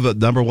 Louisville,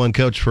 number one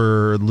coach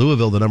for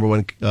Louisville, the number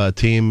one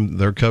team,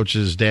 their coach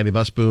is Danny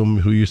Busboom,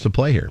 who used to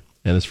play here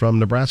and is from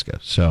Nebraska.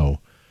 So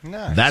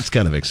that's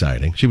kind of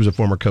exciting. She was a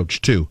former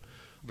coach, too,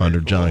 under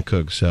John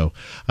Cook. So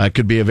it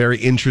could be a very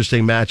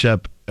interesting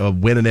matchup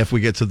of when and if we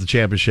get to the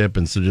championship.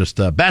 And so just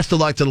best of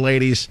luck to the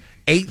ladies.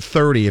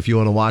 8:30 if you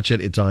want to watch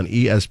it. It's on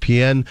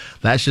ESPN.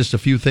 That's just a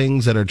few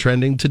things that are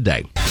trending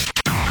today.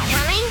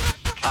 Coming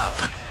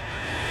up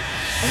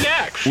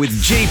next with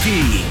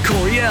JP,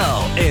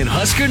 Coriel, and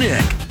Husker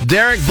Nick.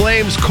 Derek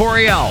blames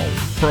Coriel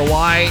for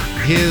why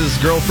his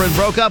girlfriend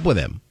broke up with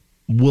him.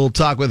 We'll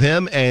talk with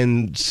him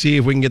and see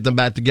if we can get them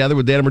back together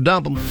with Dan or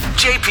Dump them.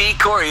 JP,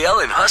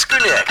 Coriel, and Husker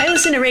Nick. I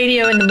listen to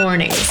radio in the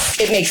mornings.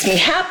 It makes me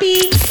happy.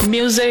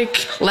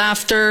 Music,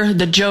 laughter,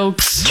 the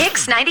jokes.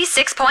 Kicks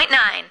 96.9.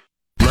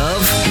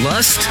 Love,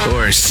 lust,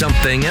 or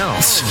something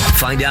else?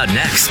 Find out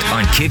next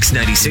on Kicks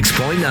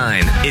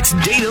 96.9. It's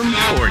Date 'em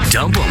or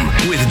Dump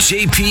 'em with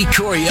JP,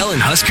 Coriel,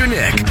 and Husker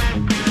Nick.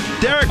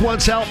 Derek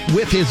wants help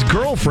with his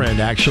girlfriend,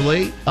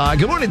 actually.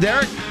 Good morning,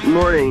 Derek. Good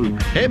morning.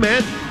 Hey,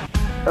 man.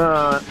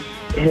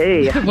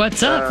 Hey.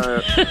 What's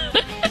up?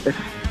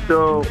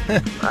 So,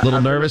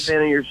 little nervous? I've been a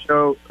fan of your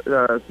show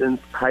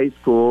since high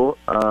school.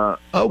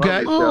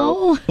 Okay.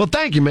 Well,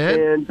 thank you, man.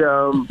 And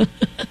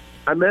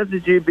I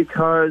messaged you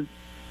because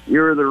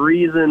you're the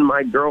reason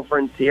my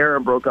girlfriend Sierra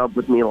broke up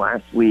with me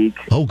last week.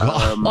 Oh,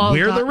 God.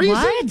 We're the reason?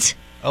 What?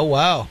 Oh,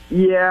 wow.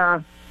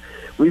 Yeah.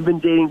 We've been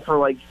dating for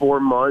like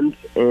 4 months,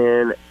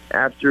 and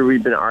after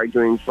we've been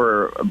arguing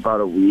for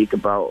about a week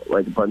about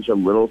like a bunch of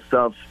little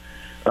stuff,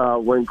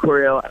 when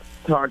Coriel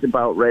talked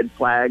about red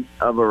flags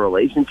of a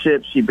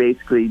relationship, she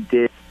basically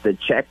did the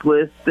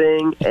checklist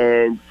thing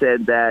and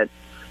said that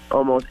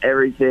almost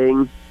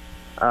everything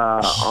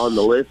on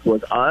the list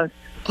was us.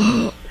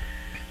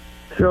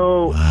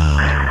 So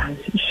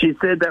she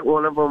said that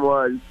one of them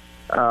was,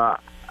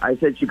 I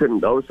said she couldn't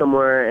go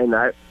somewhere, and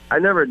I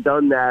never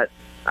done that.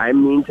 I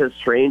mean to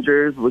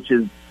strangers, which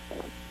is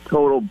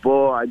total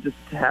bull. I just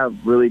have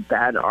really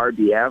bad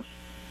RBF.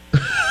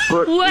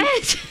 But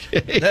what?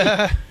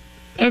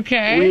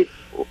 Okay.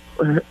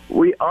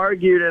 We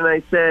argued, and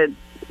I said,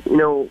 we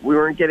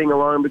weren't getting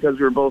along because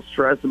we were both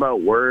stressed about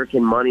work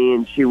and money,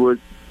 and she was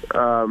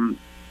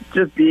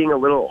just being a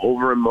little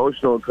over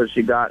emotional because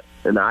she got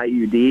an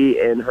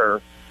IUD and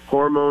her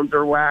hormones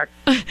are whacked.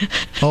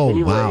 Oh,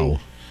 anyway. wow.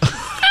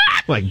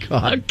 My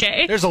God.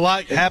 Okay. There's a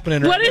lot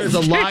happening. There's a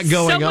lot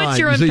going on.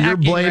 So you're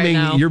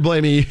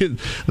blaming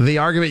the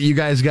argument you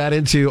guys got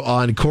into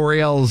on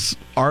Coriel's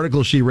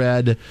article she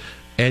read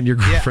and your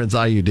girlfriend's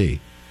IUD.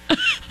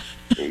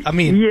 I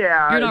mean,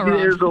 yeah,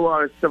 there's a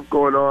lot of stuff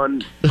going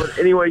on. But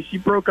anyway, she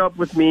broke up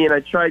with me, and I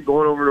tried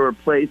going over to her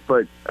place,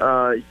 but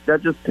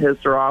that just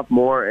pissed her off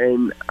more,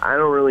 and I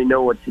don't really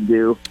know what to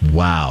do.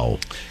 Wow.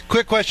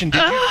 Quick question: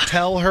 Did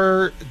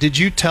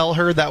you tell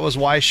her that was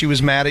why she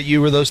was mad at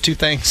you? Were those two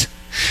things?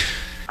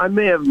 I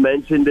may have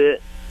mentioned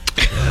it.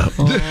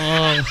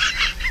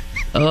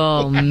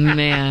 Oh,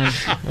 man.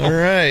 All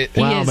right.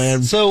 Wow,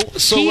 man. So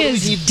he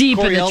is deep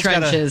in the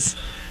trenches.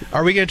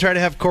 Are we going to try to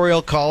have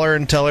Coriel call her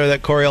and tell her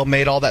that Coriel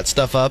made all that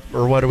stuff up?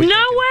 Or what are we No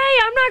thinking? way.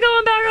 I'm not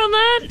going back on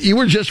that. You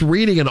were just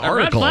reading an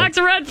article. Red flag's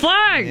a red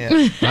flag.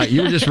 Yeah. Right,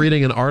 you were just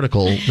reading an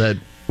article that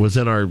was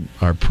in our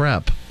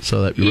prep,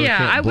 so that we really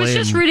can't I was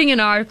just reading an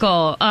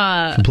article.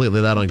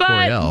 Completely that on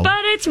Coriel.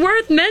 But it's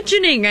worth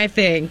mentioning, I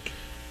think.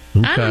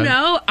 Okay. I don't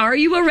know. Are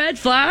you a red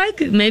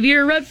flag? Maybe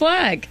you're a red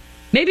flag.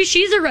 Maybe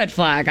she's a red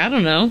flag. I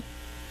don't know.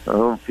 I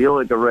don't feel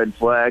like a red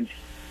flag.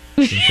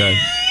 Okay.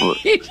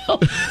 You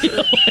don't feel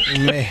like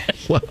Man.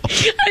 Well,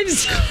 I'm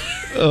so,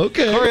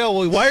 okay.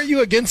 Coriel, why are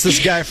you against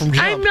this guy from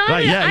Jump? I'm not.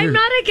 Right, yeah, I'm you're-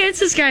 not against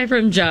this guy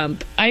from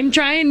Jump. I'm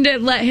trying to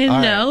let him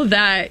All know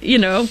that he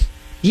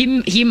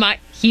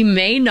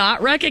may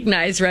not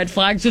recognize red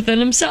flags within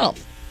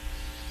himself.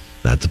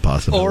 That's a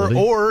possibility.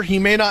 Or he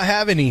may not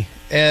have any,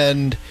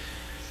 and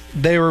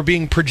they were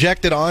being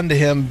projected onto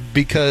him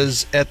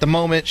because at the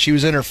moment she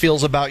was in her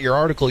feels about your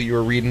article you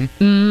were reading.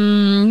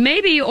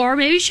 Maybe, or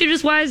maybe she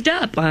just wised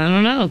up. I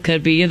don't know.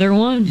 Could be either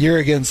one. You're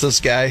against this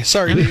guy.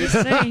 Sorry, dude. Just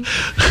saying.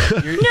 No,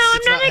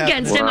 I'm not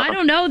against him. I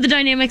don't know the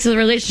dynamics of the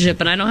relationship,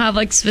 and I don't have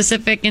like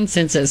specific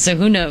instances, so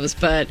who knows?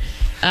 But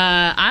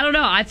I don't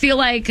know. I feel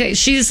like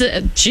she's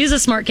a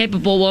smart,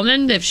 capable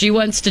woman. If she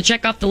wants to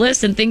check off the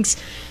list and thinks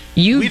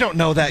we don't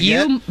know that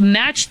yet. You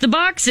match the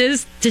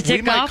boxes to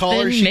tick off,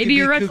 then maybe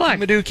you're a red flag.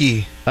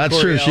 Maduki.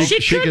 That's true. She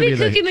could be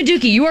Cookie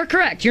Maduki. You are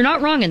correct. You're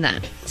not wrong in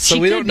that. So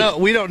we don't know.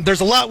 We don't.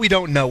 There's a lot we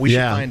don't know. We should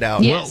find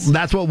out. Yes. Well,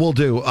 that's what we'll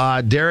do.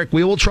 Derek,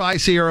 we will try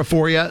Sierra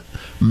for you.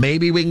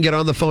 Maybe we can get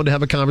on the phone to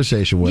have a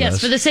conversation with us.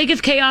 Yes, for the sake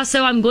of chaos,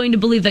 though, I'm going to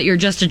believe that you're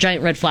just a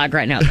giant red flag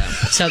right now, though.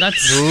 So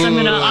that's I'm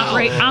going to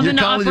operate. I'm going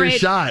to operate your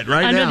shot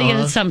right under now, the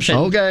assumption.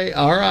 Okay,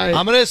 all right.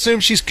 I'm going to assume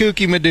she's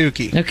Kooky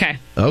Maduki.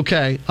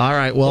 Okay, all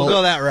right. Well, we'll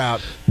go that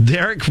route.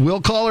 Derek,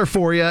 we'll call her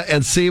for you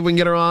and see if we can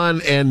get her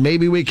on, and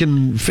maybe we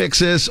can fix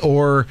this,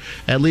 or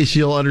at least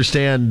you'll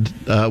understand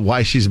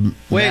why she's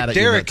mad at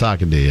you not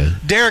talking to you.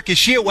 Derek, is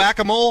she a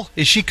whack-a-mole?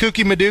 Is she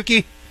Kooky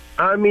Maduki?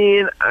 I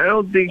mean, I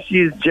don't think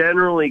she's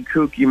generally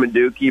Kooky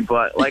Maduki,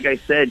 but like I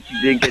said, she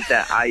did get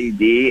that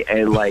IUD,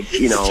 and like,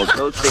 you know,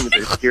 those things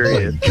are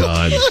serious. Oh,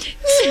 God.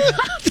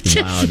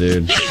 Wow,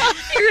 dude.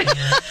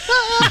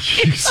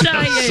 You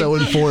sound so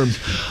informed.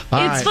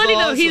 All it's right. funny,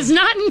 though. He's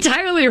not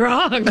entirely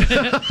wrong.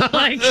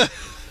 Like,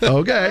 okay. All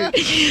right.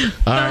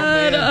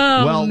 but,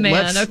 oh, well,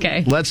 man,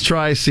 let's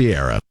try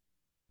Sierra.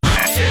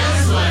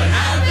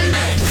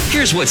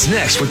 Here's what's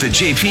next with the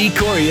JP,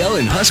 Coriel,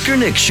 and Husker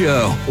Nick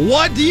show.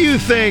 What do you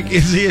think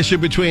is the issue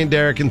between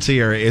Derek and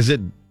Sierra? Is it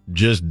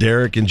just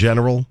Derek in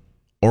general?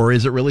 Or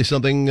is it really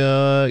something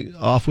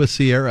off with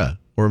Sierra?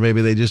 Or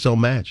maybe they just don't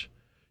match?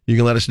 You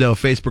can let us know.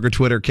 Facebook or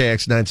Twitter,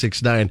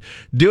 KX969.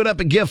 Do it up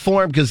in gift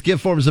form, because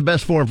gift form is the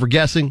best form for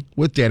guessing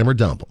with Datum or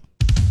Dump 'em.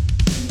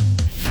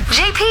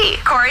 JP,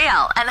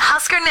 Coriel, and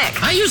Husker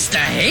Nick. I used to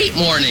hate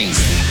mornings,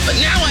 but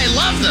now I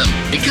love them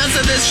because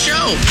of this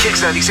show.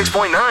 Kicks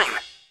 96.9.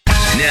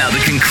 Now the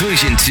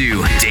conclusion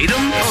to Date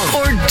 'em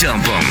or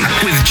Dump 'em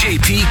with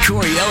JP,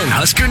 Coriel, and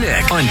Husker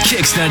Nick on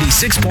Kicks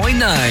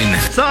 96.9.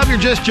 So if you're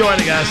just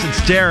joining us, it's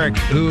Derek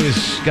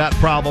who's got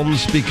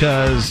problems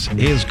because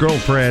his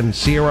girlfriend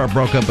Sierra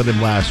broke up with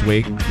him last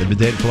week. They've been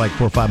dating for like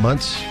 4 or 5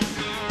 months.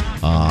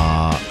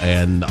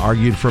 And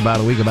argued for about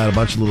a week about a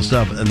bunch of little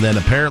stuff. And then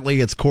apparently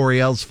it's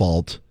Coriel's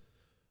fault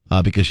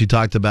because she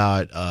talked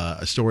about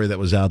a story that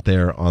was out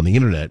there on the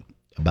internet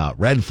about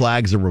red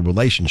flags in a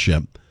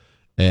relationship.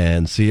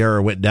 And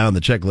Sierra went down the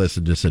checklist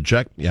and just said,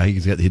 check. Yeah, he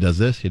does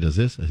this, he does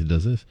this, he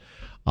does this.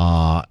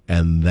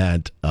 And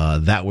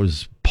that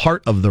was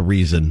part of the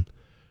reason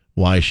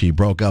why she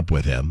broke up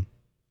with him.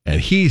 And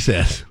he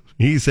says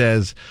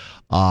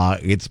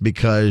it's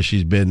because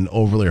she's been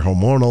overly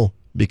hormonal,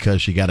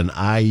 because she got an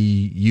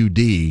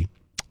IUD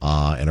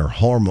and her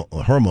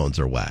hormones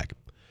are whack.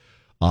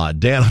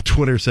 Dan on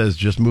Twitter says,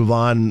 just move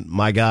on,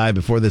 my guy,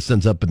 before this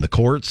ends up in the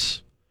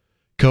courts.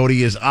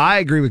 I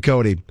agree with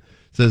Cody.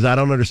 Says, I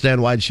don't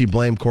understand why she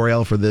blamed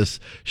Coriel for this.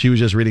 She was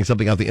just reading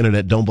something off the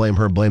internet. Don't blame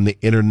her. Blame the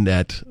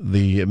internet,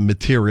 the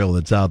material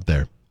that's out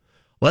there.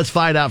 Let's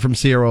find out from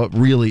Sierra what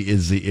really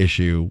is the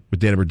issue with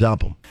Datum or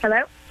Dump 'em.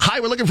 Hello? Hi,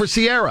 we're looking for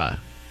Sierra.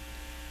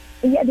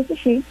 Yeah, this is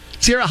she.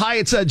 Sierra, hi,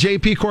 it's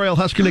JP, Coriel,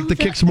 Husker Nick, the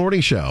Kicks Morning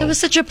Show. That was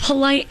such a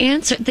polite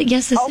answer.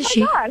 Yes, this is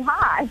she. Oh, my God,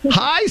 hi.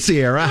 Hi,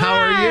 Sierra, how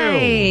are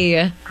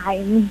you?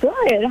 I'm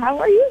good. How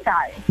are you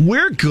guys?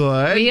 We're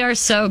good. We are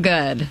so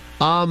good.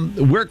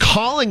 We're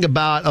calling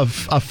about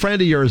a friend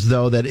of yours,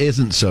 though, that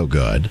isn't so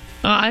good.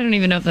 Oh, I don't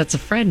even know if that's a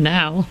friend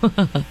now.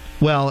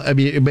 Well, I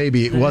mean,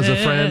 maybe it was a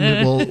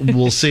friend.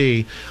 We'll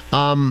see.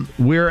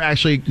 We're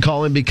actually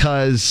calling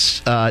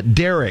because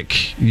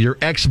Derek, your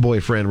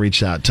ex-boyfriend,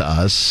 reached out to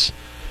us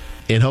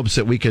in hopes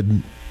that we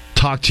could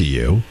talk to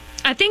you.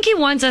 I think he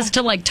wants us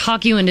to like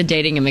talk you into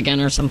dating him again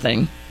or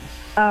something.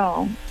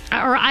 Oh.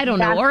 Or I don't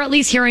know, or at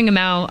least hearing him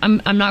out.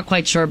 I'm not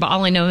quite sure, but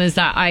all I know is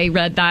that I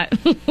read that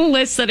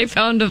list that I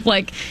found of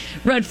like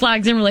red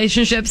flags in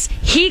relationships.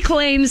 He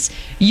claims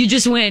you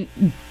just went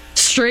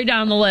straight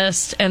down the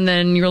list, and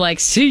then you're like,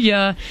 see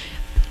ya.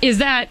 Is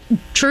that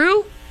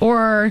true,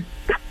 or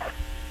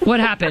what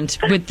happened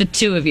with the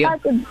two of you?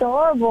 That's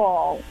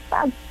adorable.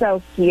 That's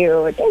so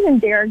cute. Isn't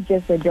Derek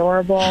just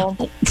adorable?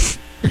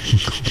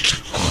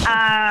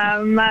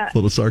 A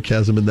little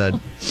sarcasm in that.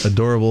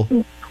 Adorable.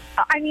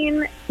 I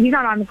mean, he's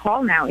not on the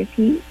call now, is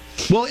he?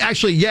 Well,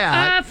 actually,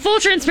 yeah.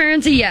 Full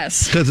transparency,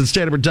 yes. Because it's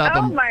Stand Up or Dump.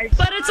 Oh my God.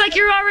 But it's like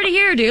you're already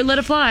here, dude. Let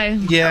it fly.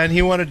 Yeah, and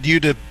he wanted you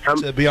to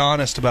be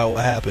honest about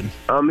what happened.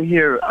 I'm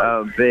here,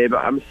 babe.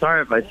 I'm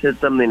sorry if I said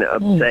something to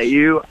upset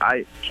you.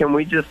 Can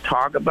we just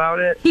talk about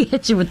it? He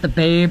hit you with the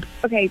babe.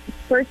 Okay,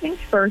 first things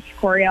first,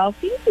 Coriel,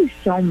 thank you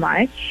so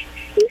much.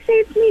 You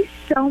saved me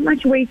so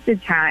much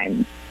wasted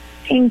time.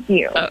 Thank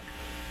you.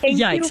 Thank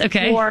yikes, you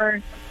okay.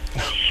 for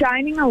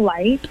shining a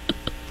light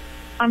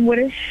on what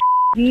a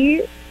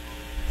shitty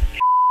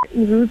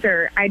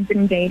loser I'd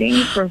been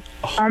dating for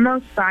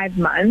almost 5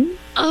 months.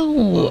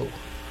 Oh.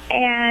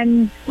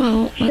 And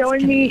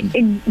showing me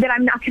that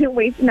I'm not going to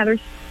waste another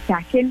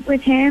second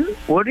with him.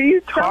 What are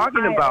you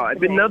talking about? I've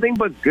been nothing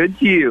but good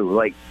to you.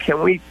 Like,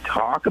 can we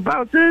talk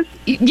about this?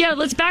 Yeah,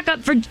 let's back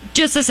up for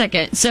just a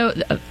second. So,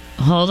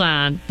 hold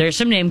on. There's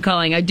some name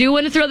calling. I do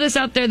want to throw this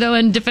out there, though,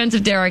 in defense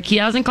of Derek. He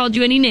hasn't called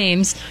you any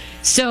names.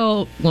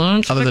 So,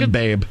 other than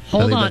Babe.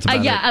 Hold on.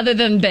 Other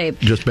than Babe.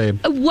 Just Babe.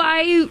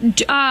 Why,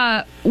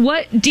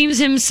 what deems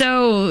him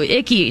so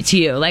icky to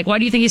you? Like, why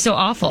do you think he's so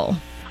awful?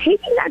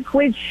 Taking that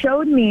quiz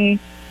showed me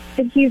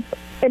that he's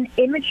an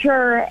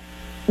immature,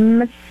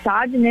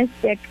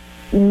 misogynistic,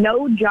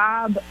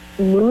 no-job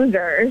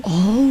loser.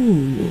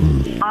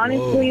 Oh.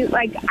 Honestly,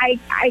 like, I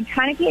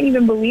kind of can't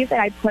even believe that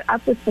I put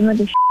up with some of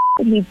the shit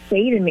that he'd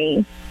say to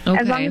me.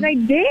 As long as I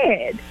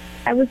did.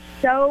 I was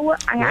so...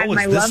 I had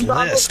my love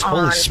goggles on.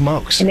 Holy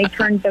smokes. And they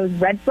turned those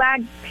red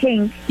flags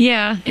pink.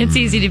 Yeah, it's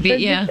easy to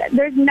be,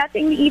 There's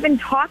nothing to even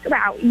talk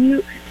about.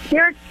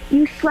 Derek,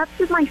 you slept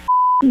with my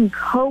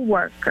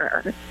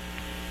coworker.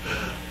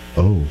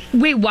 Oh.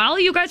 Wait, while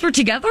you guys were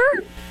together?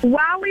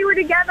 While we were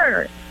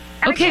together.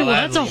 Okay, well,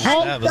 that's a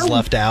whole... That was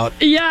left out.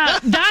 Yeah,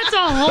 that's a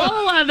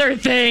whole other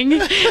thing.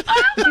 Did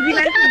you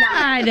mention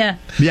that?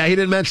 Yeah, he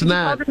didn't mention You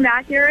that. called him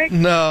back, Derek?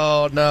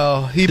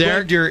 No. He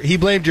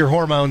blamed your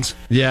hormones.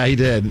 Yeah, he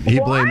did. He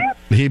blamed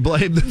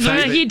the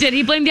fact He did.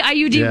 He blamed the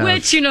IUD,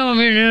 which, it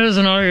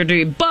isn't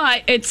IUD,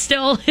 but it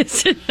still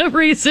isn't a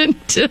reason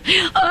to...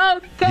 Oh,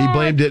 God. He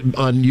blamed it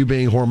on you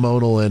being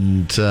hormonal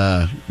and,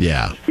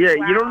 yeah. Yeah,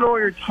 you don't know what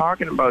you're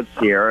talking about,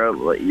 Sierra.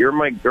 Like, you're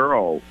my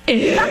girl.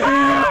 Ew.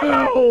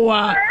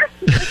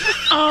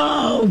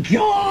 Oh,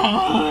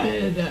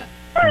 God.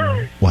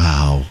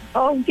 Wow.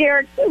 Oh,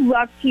 Derek, good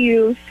luck to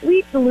you.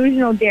 Sweet,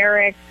 delusional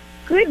Derek.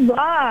 Good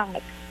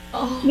luck.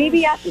 Oh,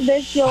 maybe after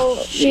this, you'll,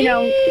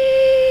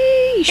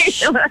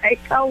 my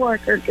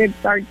coworker could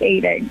start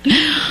dating.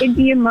 It'd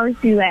be a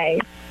mercy way.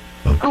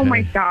 Okay. Oh,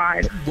 my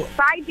God.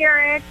 Bye,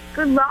 Derek.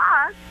 Good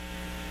luck.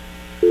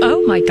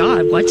 Oh, my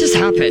God. What just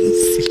happened?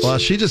 Well,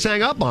 she just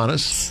hang up on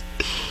us.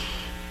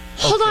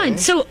 Hold on.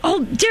 So,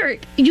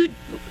 Derek, you...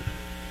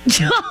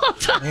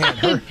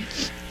 Man,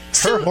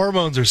 her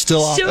hormones are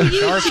still off. So you,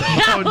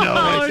 oh,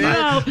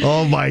 no.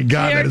 Oh, my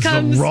God. That is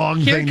the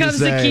wrong thing to say. Here comes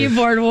the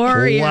keyboard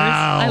warriors.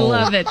 Wow. I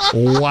love it.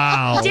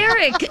 Wow.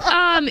 Derek,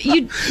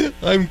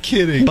 I'm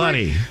kidding.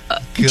 Buddy.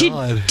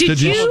 God.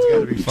 Did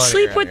you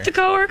sleep with the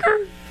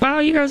coworker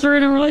while you guys were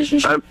in a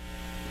relationship?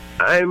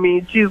 I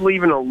mean, she's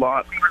leaving a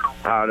lot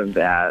out of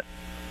that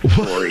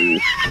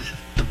story.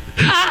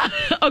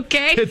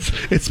 Okay.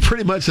 It's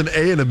pretty much an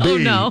A and a B. Oh,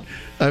 no.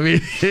 I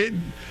mean,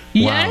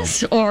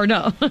 yes or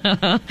no?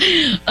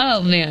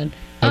 Oh, man.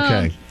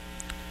 Okay.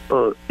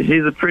 Well,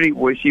 she's a pretty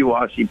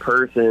wishy-washy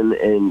person,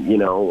 and,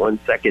 1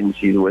 second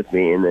she's with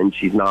me, and then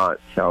she's not,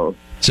 so...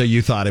 So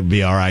you thought it'd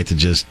be all right to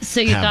just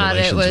so you have thought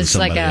it relations was with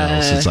somebody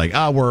else. It's like,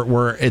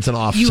 it's an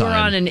off you time. were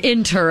on an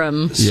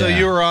interim. So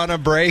you were on a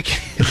break?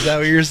 Is that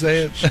what you're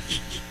saying?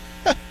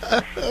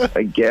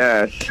 I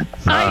guess.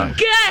 I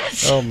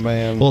guess. Oh,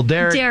 man. Well,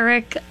 Derek,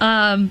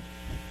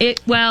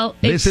 it's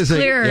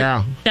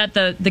clear that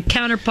the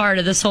counterpart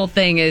of this whole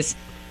thing is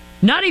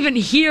not even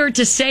here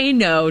to say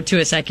no to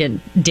a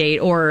second date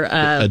or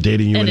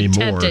dating you an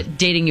anymore. attempt at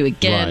dating you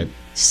again. Right.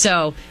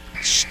 So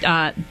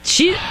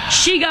she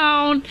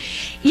gone.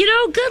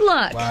 Good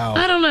luck. Wow.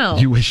 I don't know.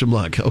 You wish him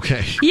luck.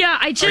 Okay. Yeah,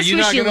 I just wish you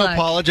wish luck. Are you not going to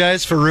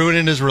apologize for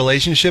ruining his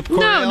relationship, Coriel?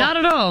 No, not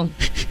at all.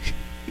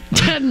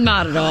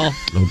 Not at all.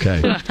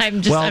 Okay.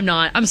 I'm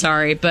not. I'm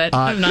sorry, but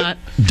I'm not.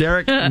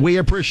 Derek, we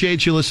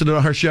appreciate you listening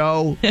to our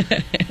show.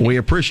 We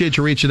appreciate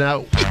you reaching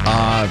out.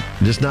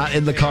 Just not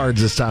in the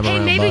cards this time around.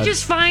 Hey, maybe bud.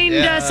 just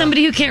find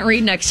somebody who can't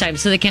read next time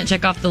so they can't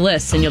check off the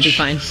list and you'll be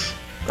fine.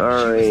 All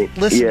right.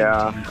 Listen,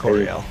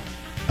 Coriel.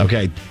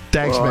 Okay.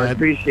 Thanks, man. I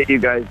appreciate you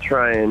guys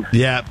trying.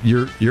 Yeah,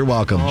 you're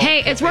welcome.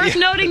 Hey, it's worth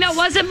noting that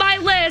wasn't my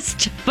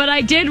list, but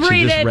I did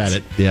read it. Read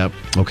it. Yep.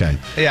 Okay.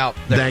 Yeah.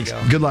 Thanks.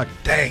 Good luck.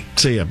 Dang.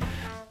 See ya.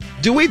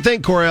 Do we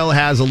think Coriel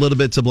has a little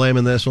bit to blame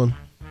in this one?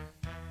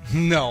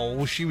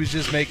 No, she was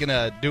just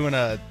doing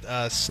a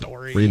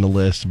story, reading a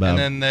list about, and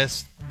then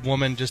this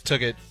woman just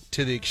took it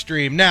to the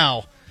extreme.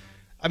 Now,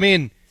 I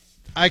mean,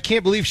 I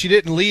can't believe she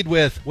didn't lead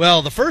with,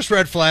 well, the first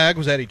red flag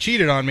was that he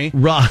cheated on me.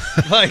 Right.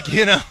 Like,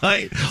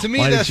 to me,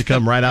 why did she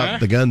come right out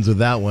the guns with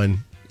that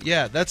one?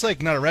 Yeah, that's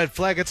like not a red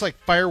flag. It's like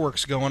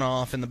fireworks going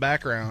off in the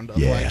background of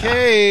like,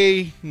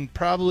 hey,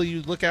 probably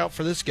you look out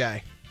for this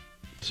guy.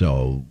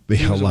 So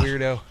he was a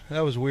weirdo.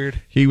 That was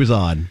weird. He was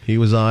on,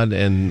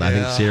 and I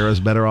think Sierra's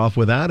better off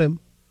without him.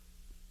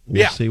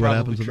 We'll see what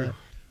happens with that.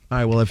 All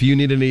right, well, if you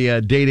need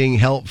any dating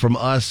help from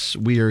us,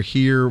 we are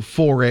here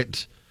for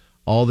it.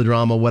 All the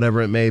drama,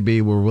 whatever it may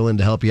be, we're willing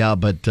to help you out,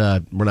 but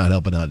we're not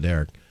helping out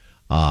Derek.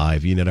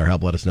 If you need our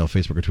help, let us know.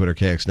 Facebook or Twitter,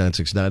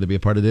 KX969 to be a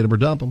part of Date 'Em or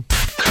Dump 'Em.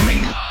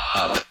 Coming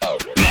up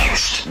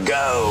next.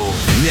 Go.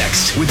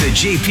 Next with the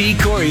JP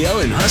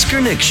Coriel and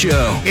Husker Nick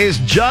show. Is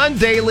John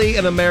Daly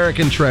an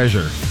American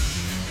treasure?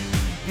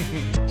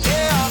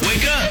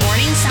 Wake up.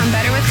 Mornings sound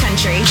better with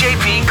country.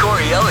 JP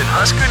Coriel and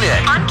Husker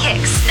Nick. On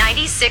Kicks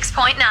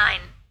 96.9.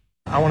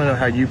 I want to know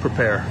how you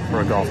prepare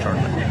for a golf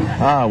tournament.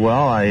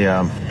 Well,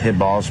 I hit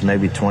balls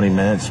maybe 20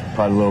 minutes,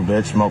 putt a little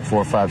bit, smoke 4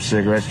 or 5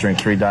 cigarettes, drink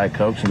 3 Diet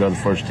Cokes, and go to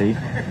the first tee.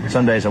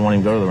 Some days I won't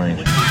even go to the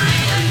range.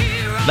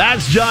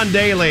 That's John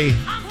Daly,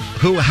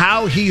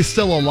 how he's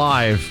still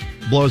alive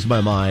blows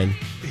my mind.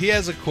 He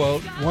has a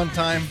quote one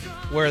time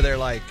where they're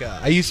like,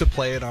 I used to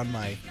play it on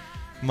my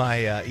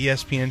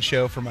ESPN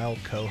show for my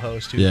old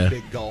co-host, who's a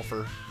big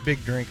golfer,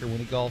 big drinker when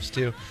he golfs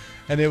too.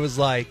 And it was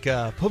like,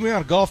 put me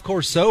on a golf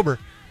course sober.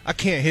 I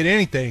can't hit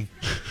anything.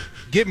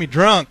 Get me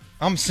drunk.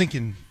 I'm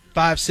sinking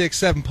 5, 6,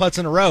 7 putts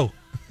in a row.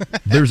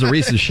 There's a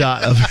recent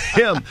shot of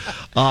him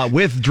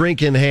with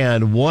drink in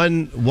hand,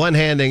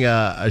 one-handing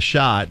a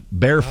shot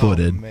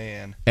barefooted,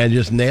 and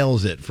just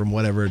nails it from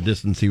whatever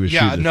distance he was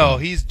shooting. Yeah, no,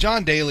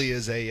 John Daly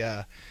is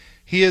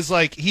he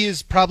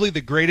is probably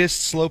the greatest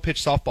slow pitch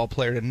softball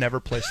player to never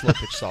play slow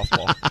pitch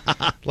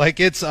softball. Like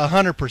it's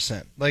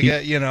 100%. Like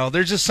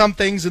there's just some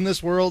things in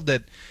this world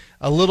that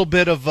a little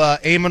bit of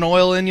Amon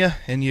oil in you,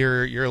 and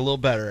you're a little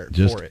better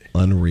for it.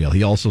 Unreal.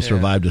 He also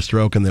survived a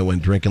stroke and then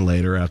went drinking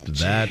later after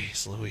that.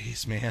 Jeez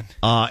Louise, man.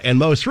 And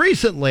most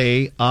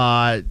recently,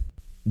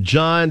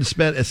 John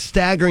spent a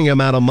staggering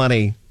amount of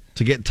money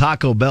to get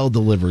Taco Bell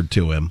delivered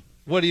to him.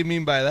 What do you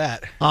mean by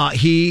that?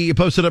 He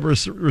posted up a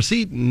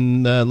receipt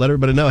and let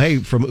everybody know, hey,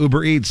 from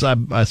Uber Eats,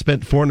 I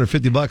spent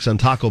 $450 on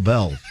Taco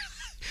Bell.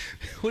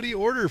 What do you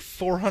order?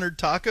 400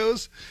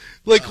 tacos?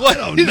 Like what?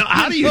 I don't know.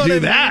 How do you do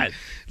that?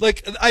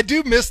 Like, I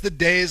do miss the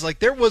days. Like,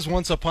 there was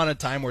once upon a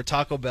time where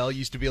Taco Bell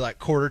used to be like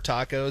quarter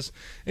tacos,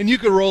 and you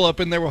could roll up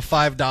in there with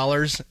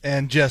 $5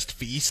 and just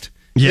feast.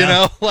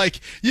 Yeah.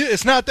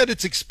 It's not that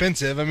it's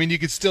expensive. I mean, you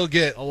could still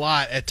get a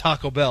lot at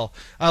Taco Bell.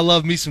 I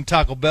love me some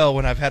Taco Bell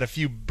when I've had a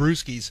few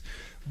brewskis.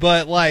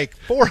 But, like,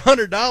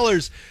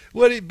 $400,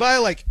 what do you buy,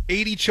 like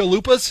 80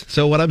 chalupas?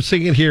 So what I'm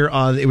seeing here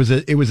it was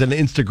an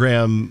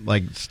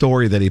Instagram,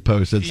 story that he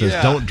posted. It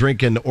says, don't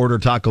drink and order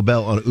Taco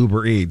Bell on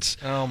Uber Eats.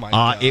 Oh, my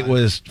God. It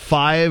was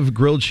 5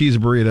 grilled cheese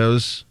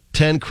burritos,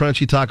 10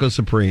 crunchy taco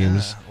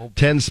supremes,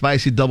 10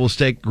 spicy double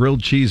steak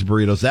grilled cheese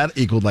burritos. That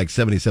equaled like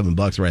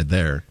 $77 right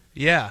there.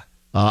 Yeah.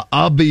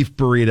 A beef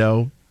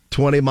burrito,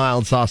 20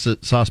 mild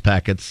sauce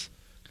packets,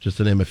 just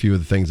to name a few of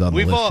the things on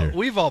the list here.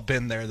 We've all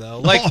been there,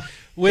 though.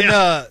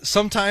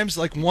 Sometimes,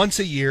 like once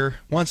a year,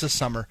 once a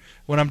summer,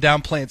 when I'm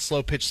down playing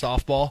slow pitch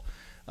softball,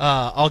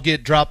 I'll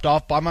get dropped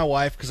off by my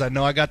wife because I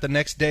know I got the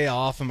next day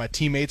off and my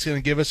teammate's going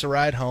to give us a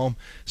ride home.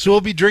 So we'll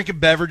be drinking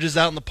beverages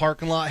out in the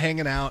parking lot,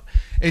 hanging out.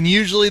 And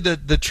usually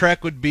the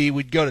trek would be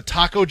we'd go to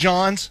Taco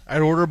John's,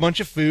 I'd order a bunch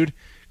of food,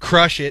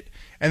 crush it,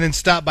 and then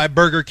stop by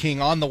Burger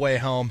King on the way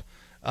home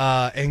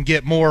and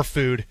get more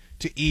food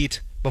to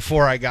eat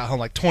before I got home,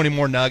 like 20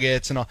 more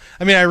nuggets and all.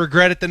 I mean, I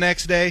regret it the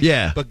next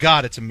day, but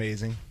God, it's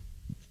amazing.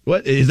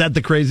 What is that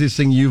the craziest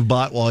thing you've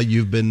bought while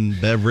you've been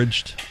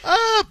beveraged?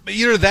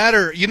 Either that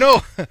or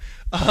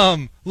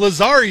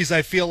Lazari's.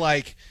 I feel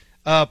like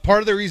part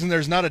of the reason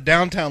there's not a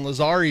downtown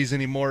Lazari's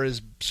anymore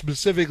is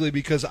specifically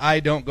because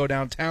I don't go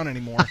downtown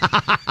anymore.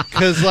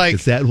 Because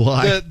is that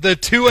why the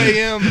 2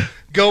 a.m.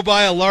 go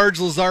buy a large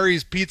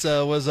Lazari's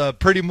pizza was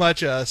pretty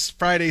much a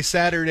Friday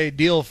Saturday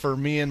deal for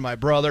me and my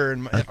brother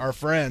and our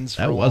friends.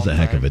 That was a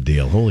heck of a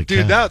deal. Holy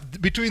dude! cow.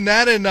 Between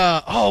that and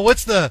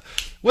what's the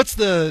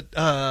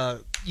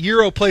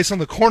Euro place on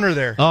the corner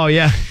there? Oh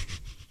yeah,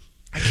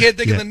 I can't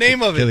think of the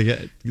name of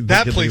it.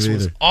 That place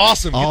was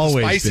awesome. Get the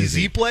spicy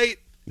Z plate.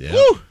 Yeah,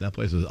 woo! That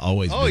place was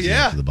always busy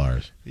after the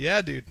bars.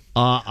 Yeah, dude.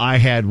 I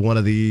had one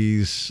of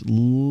these.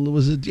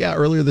 Was it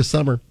earlier this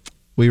summer?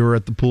 We were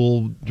at the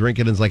pool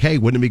drinking, and it's like, hey,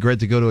 wouldn't it be great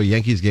to go to a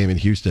Yankees game in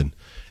Houston?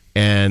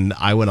 And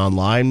I went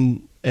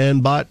online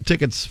and bought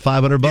tickets,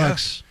 $500. Yeah.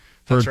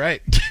 That's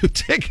right. 2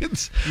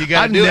 tickets. You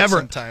got to do it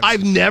sometimes.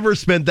 I've never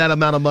spent that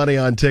amount of money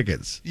on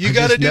tickets. You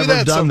got to do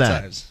that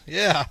sometimes.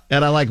 Yeah.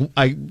 And I went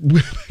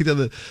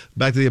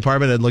back to the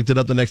apartment and looked it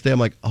up the next day. I'm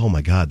like, oh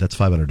my God, that's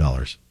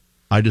 $500.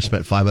 I just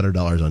spent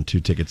 $500 on 2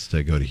 tickets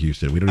to go to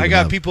Houston. I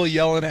got people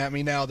yelling at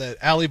me now that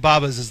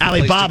Alibaba's is the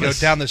place to go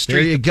down the street.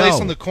 There you the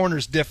place on the corner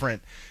is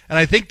different. And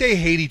I think they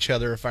hate each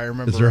other, if I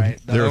remember right.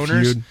 The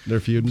owners. They're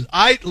feuding.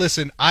 I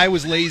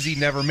was lazy,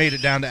 never made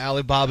it down to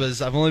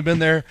Alibaba's. I've only been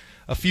there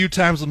a few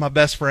times with my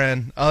best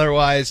friend.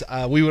 Otherwise,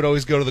 we would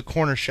always go to the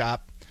corner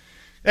shop.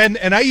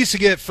 And I used to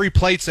get free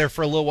plates there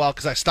for a little while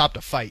because I stopped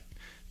a fight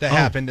that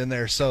happened in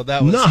there. So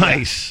that was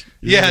nice.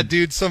 Yeah,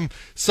 dude. Some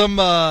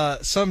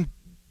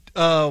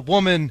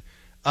woman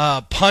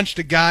punched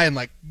a guy and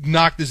like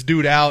knocked this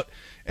dude out.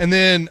 And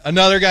then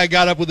another guy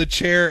got up with a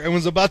chair and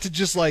was about to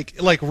just like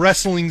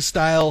wrestling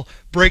style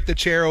break the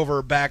chair over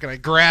her back, and I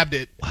grabbed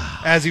it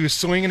as he was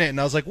swinging it, and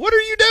I was like, "What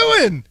are you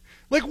doing?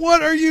 Like,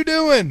 what are you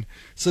doing?"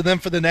 So then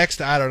for the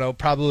next, I don't know,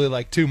 probably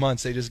like 2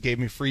 months, they just gave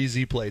me free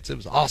Z plates. It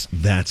was awesome.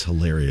 That's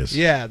hilarious.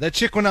 Yeah, that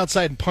chick went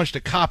outside and punched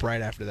a cop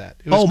right after that.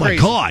 It was my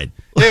God.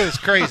 It was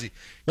crazy.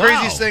 Wow.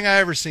 Craziest thing I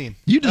ever seen.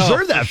 You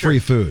deserve that free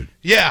food.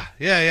 Yeah.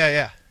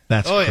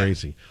 That's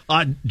crazy.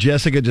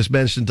 Jessica just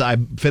mentioned I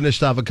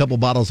finished off a couple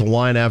bottles of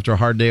wine after a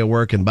hard day of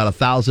work and about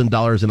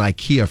 $1,000 in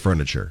IKEA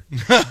furniture.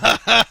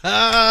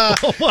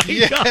 Oh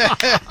my God!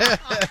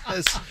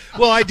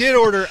 Well, I did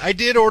order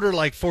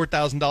like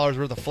 $4,000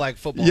 worth of flag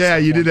football. Yeah,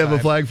 you did have a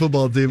flag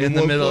football team in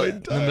the middle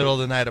of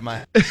the night of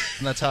my, and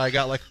that's how I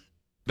got like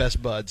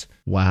best buds.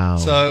 Wow!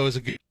 So it was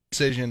a good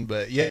decision,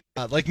 but yeah,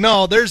 like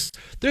no, there's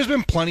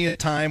been plenty of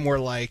time where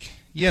like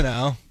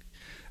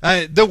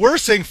the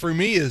worst thing for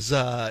me is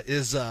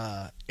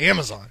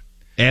Amazon.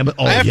 I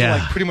have to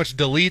like pretty much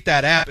delete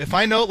that app. If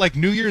I know like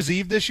New Year's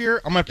Eve this year,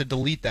 I'm gonna have to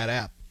delete that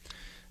app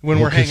when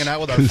we're hanging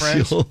out with our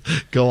friends. You'll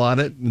go on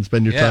it and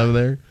spend your time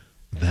there.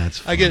 That's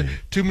funny. I get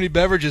too many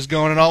beverages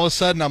going, and all of a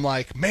sudden I'm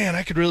like, man,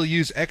 I could really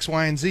use X,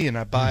 Y, and Z, and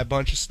I buy a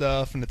bunch of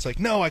stuff, and it's like,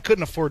 no, I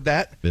couldn't afford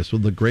that. This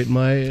would look great in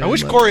my. I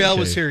wish Coriel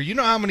was here. You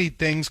know how many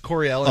things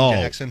Coriel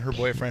and Jackson, her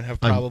boyfriend, have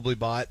probably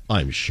bought?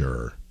 I'm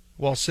sure.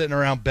 While sitting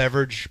around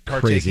beverage,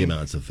 partaking. Crazy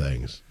amounts of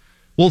things.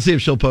 We'll see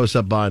if she'll post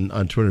up on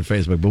Twitter and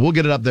Facebook, but we'll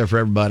get it up there for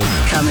everybody.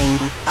 Coming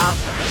up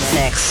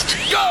next.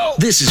 Go!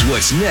 This is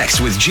What's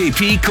Next with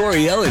JP,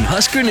 Coriel, and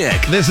Husker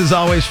Nick. This is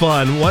always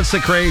fun. What's the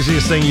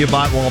craziest thing you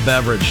bought while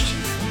beveraged?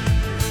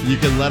 You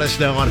can let us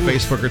know on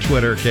Facebook or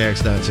Twitter,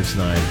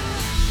 KX969.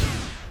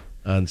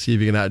 And see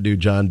if you can outdo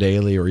John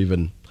Daly or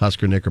even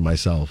Husker Nick or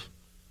myself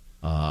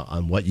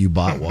on what you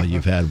bought while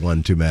you've had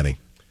one too many.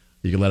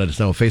 You can let us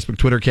know. Facebook,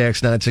 Twitter,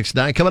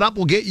 KX969. Coming up,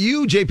 we'll get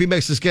you, JP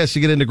Mix's guest, to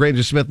get into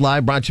Granger Smith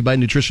Live, brought to you by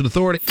Nutrition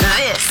Authority.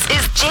 This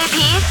is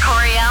JP,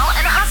 Coriel,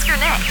 and Husker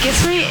Nick.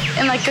 Gets me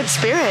in like good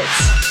spirits.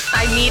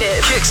 I need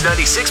it. Kicks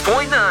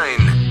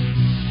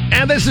 96.9.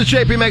 And this is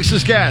JP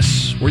Mix's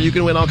guest, where you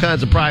can win all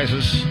kinds of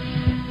prizes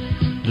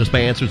just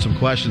by answering some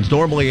questions.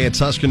 Normally, it's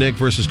Husker Nick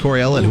versus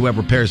Coriel, and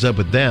whoever pairs up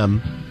with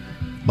them.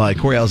 But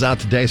Coriel's out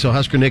today, so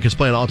Husker Nick is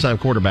playing all-time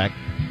quarterback.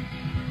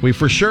 We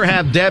for sure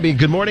have Debbie.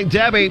 Good morning,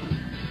 Debbie.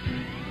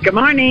 Good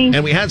morning.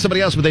 And we had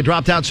somebody else, but they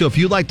dropped out. So if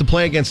you'd like to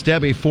play against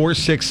Debbie,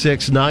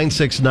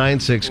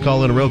 466-9696.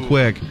 Call in real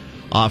quick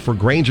for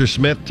Granger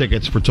Smith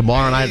tickets for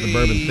tomorrow night at the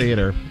Bourbon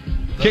Theater.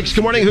 Kicks,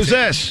 good morning. Who's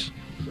this?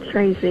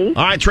 Tracy.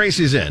 All right,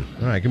 Tracy's in.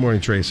 All right, good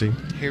morning, Tracy.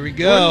 Here we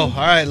go. All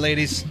right,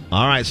 ladies.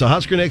 All right, so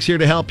Husker Nick's here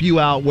to help you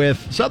out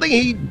with something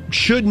he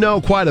should know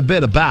quite a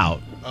bit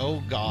about.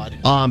 Oh, God.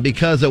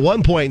 Because at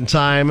one point in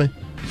time,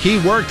 he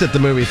worked at the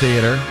movie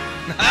theater.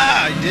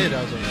 I did.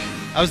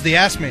 I was the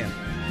ass man.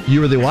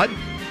 You were the what?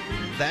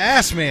 The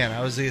ass man. I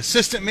was the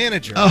assistant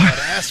manager. I had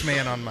ass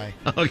man on my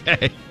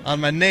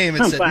name.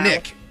 It said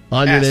Nick.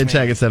 On your name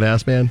tag, it said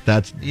ass man.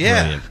 That's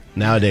yeah. Brilliant.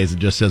 Nowadays, it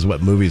just says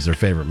what movie is their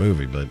favorite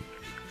movie, but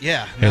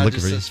yeah, now it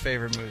just says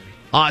favorite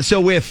movie. So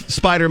with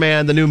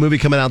Spider-Man, the new movie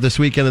coming out this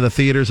weekend in the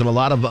theaters, and a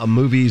lot of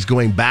movies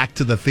going back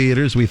to the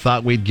theaters, we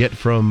thought we'd get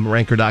from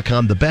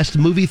Ranker.com the best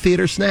movie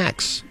theater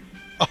snacks.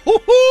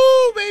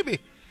 Oh, baby!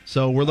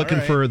 So we're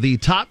looking for the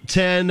top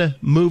 10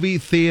 movie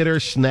theater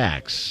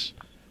snacks.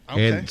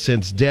 Okay. And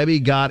since Debbie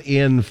got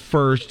in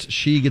first,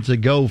 she gets to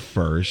go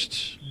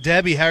first.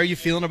 Debbie, how are you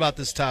feeling about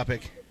this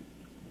topic?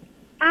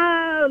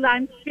 Oh,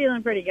 I'm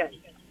feeling pretty good.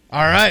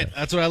 All right,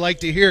 that's what I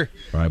like to hear.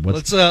 All right,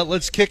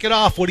 let's kick it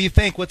off. What do you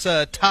think? What's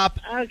a top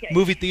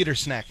movie theater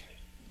snack?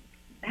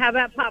 How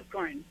about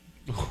popcorn?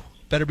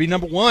 Better be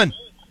number one.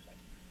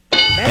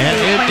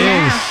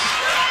 And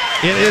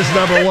it is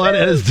number one.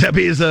 As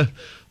Debbie is a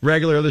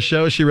regular of the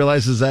show, she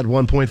realizes that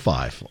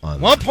 1.5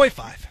 on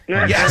 1.5.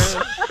 Yes,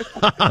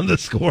 on the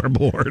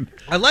scoreboard.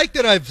 I like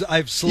that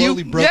I've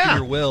slowly broken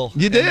your will.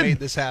 You did. And made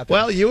this happen.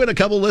 Well, you and a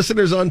couple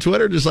listeners on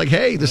Twitter just like,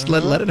 hey, just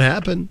let it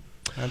happen.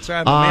 That's right.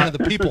 I'm a man of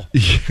the people.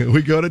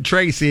 We go to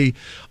Tracy.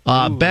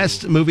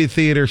 Best movie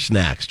theater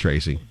snacks,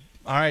 Tracy.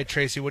 All right,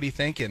 Tracy, what are you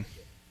thinking?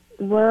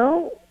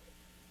 Well,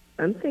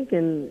 I'm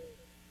thinking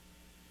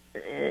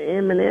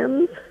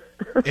M&M's.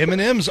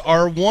 M&M's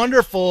are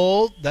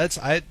wonderful.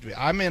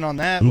 I'm in on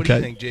that. What do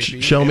you think,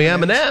 JP? Show me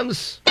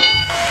M&M's.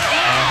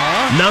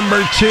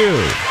 Number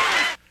 2.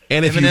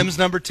 And if M&M's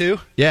number 2?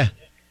 Yeah.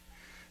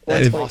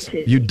 That's awesome.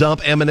 You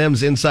dump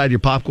M&M's inside your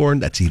popcorn,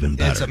 that's even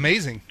better. It's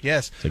amazing.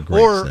 Yes. It's a great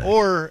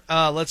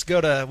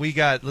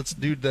snack. Let's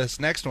do this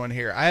next one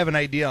here. I have an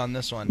idea on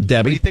this one.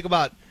 Debbie?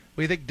 What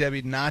do you think,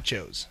 Debbie,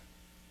 nachos?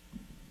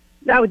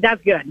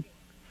 That's good.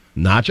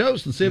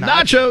 Nachos? Let's see if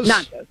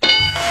nachos.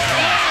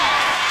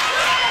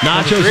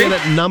 Nachos in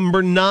at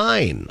number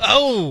 9.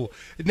 Oh,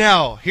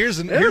 now here's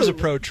a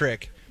pro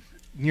trick.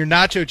 Your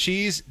nacho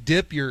cheese,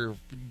 dip your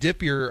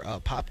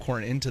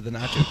popcorn into the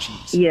nacho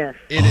cheese. Yes.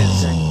 It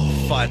is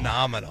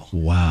phenomenal.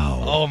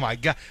 Wow. Oh, my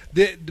God.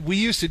 We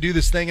used to do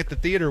this thing at the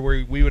theater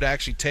where we would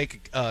actually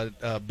take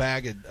a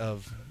bag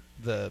of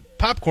the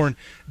popcorn,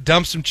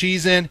 dump some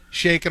cheese in,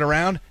 shake it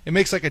around. It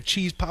makes like a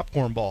cheese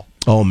popcorn ball.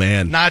 Oh,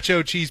 man.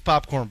 Nacho cheese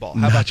popcorn ball.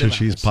 How about Nacho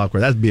cheese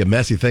popcorn. That'd be a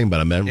messy thing, but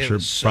I'm sure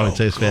it probably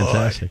tastes good.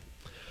 fantastic.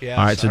 Yes,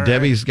 all right, so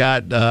Debbie's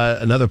got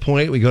another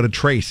point. We go to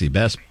Tracy.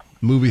 Best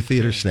movie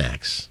theater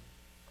snacks.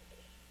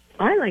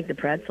 I like the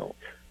pretzels.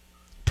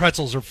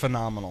 Pretzels are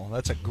phenomenal.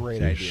 That's a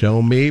great idea.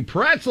 Show me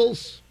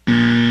pretzels.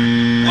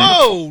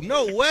 Whoa,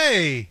 no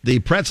way. The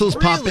pretzels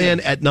pop in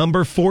at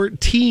number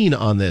 14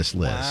 on this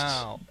list.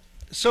 Wow.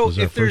 So was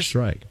our first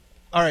strike.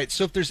 All right,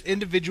 so if there's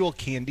individual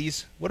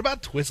candies, what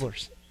about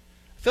Twizzlers?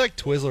 I feel like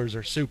Twizzlers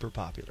are super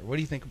popular. What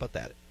do you think about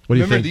that? What do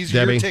you Remember, think, these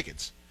Debbie? are your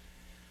tickets.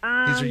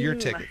 These are your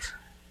tickets.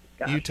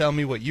 Gosh. You tell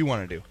me what you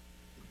want to do.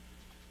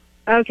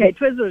 Okay,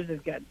 Twizzlers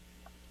is good.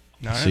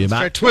 No, See let's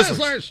about try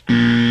Twizzlers.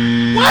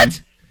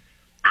 What?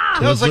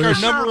 That was like our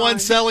number one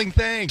selling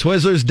thing.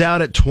 Twizzlers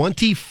down at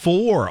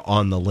 24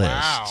 on the list.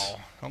 Wow.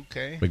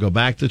 Okay. We go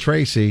back to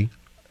Tracy.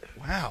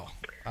 Wow.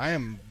 I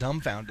am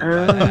dumbfounded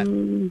by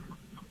that.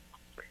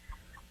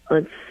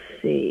 Let's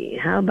see.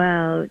 How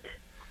about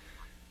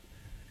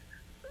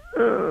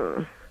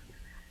the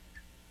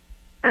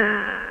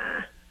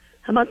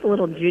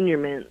little Junior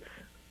Mints?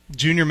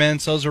 Junior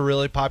Mints, those are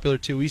really popular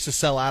too. We used to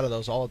sell out of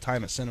those all the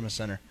time at Cinema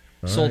Center.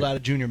 Sold out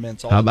of Junior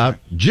Mints all How the time.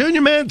 about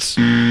Junior Mints?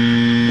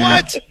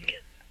 What?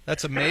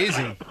 That's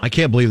amazing. I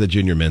can't believe that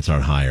Junior Mints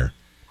aren't higher.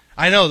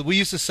 I know. We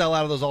used to sell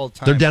out of those all the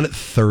time. They're down at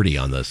 30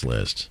 on this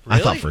list.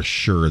 Really? I thought for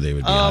sure they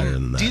would be higher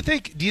than that.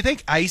 Do you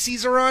think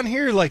ices are on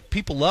here? Like,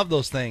 people love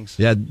those things.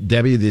 Yeah,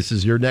 Debbie, this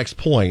is your next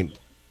point.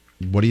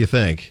 What do you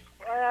think?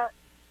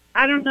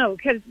 I don't know.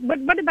 Cause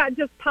what about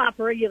just pop,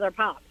 regular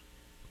pop?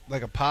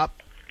 Like a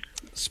pop?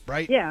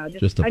 Sprite? Yeah.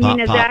 Just a I pop,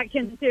 mean, is pop. that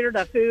considered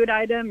a food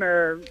item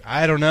or?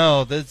 I don't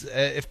know.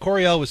 If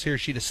Coriel was here,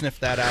 she'd have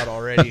sniffed that out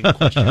already. And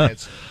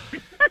questioned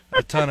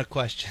a ton of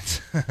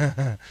questions. How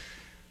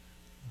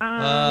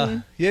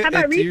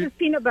about Reese's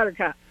Peanut Butter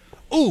Cup?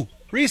 Ooh,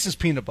 Reese's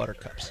Peanut Butter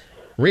Cups.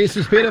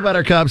 Reese's Peanut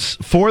Butter Cups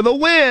for the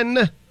win.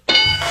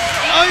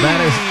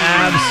 That is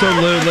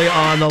absolutely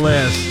on the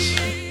list.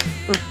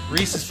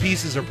 Reese's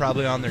Pieces are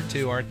probably on there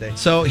too, aren't they?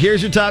 So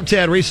here's your top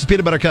 10. Reese's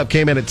Peanut Butter Cup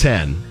came in at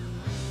 10.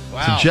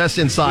 Wow. So just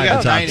inside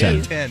the top 9, 10.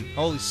 8, 10.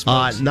 Holy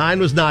smokes. 9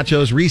 was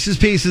Nachos. Reese's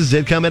Pieces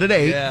did come in at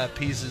 8. Yeah,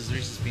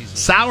 Reese's Pieces.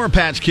 Sour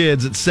Patch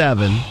Kids at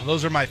 7.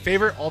 Those are my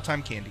favorite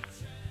all-time candy.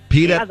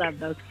 Peanut. I love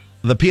those.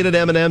 The peanut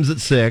M&Ms at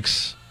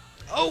 6.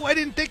 Oh, I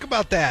didn't think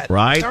about that.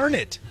 Right. Darn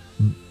it.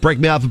 Break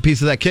Me Off a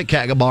Piece of That Kit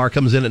Kat bar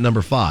comes in at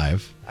number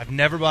 5. I've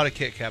never bought a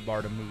Kit Kat bar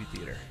at a movie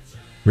theater.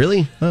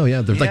 Really? Oh,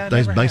 yeah. They're like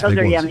nice Those big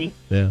are ones. yummy.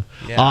 Yeah.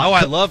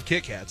 I love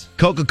Kit Kats.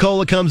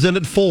 Coca-Cola comes in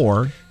at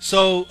 4.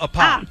 So, a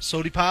pop.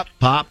 Sody pop.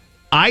 Pop.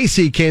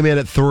 Icy came in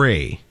at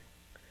 3.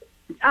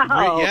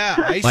 Oh. Yeah,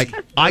 Icy. Like,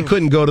 I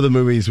couldn't go to the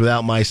movies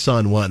without my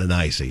son wanting an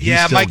Icy. He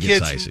Yeah, still my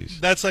gets kids. Icies.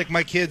 That's like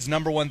my kids'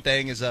 number one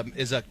thing is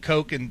a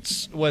Coke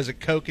and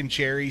Coke and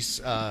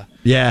cherries.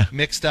 Yeah.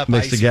 Mixed up,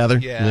 Mixed icy. together.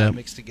 Yeah,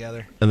 mixed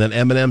together. And then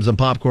M&M's and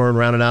popcorn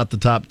rounded out the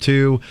top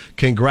 2.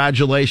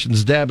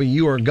 Congratulations, Debbie.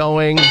 You are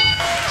going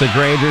to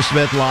Granger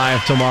Smith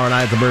Live tomorrow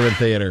night at the Bourbon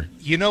Theater.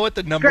 You know what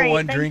the number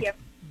one thank drink? you.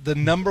 The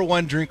number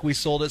one drink we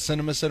sold at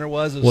Cinema Center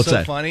was? It was What's so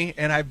that? funny,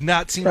 and I've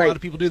not seen a Sprite. lot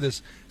of people do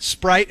this.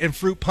 Sprite and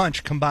fruit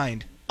punch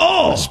combined.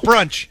 Oh! A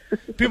sprunch.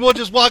 People would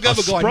just walk up A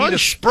and go, I need a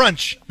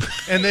sprunch.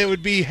 And they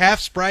would be half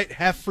Sprite,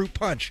 half fruit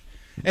punch.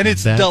 And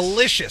it's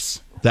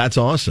delicious. That's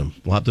awesome.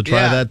 We'll have to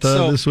try that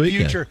so this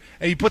weekend. Future.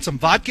 And you put some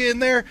vodka in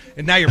there,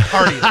 and now you're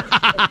partying.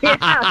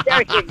 Yeah,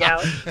 there you go.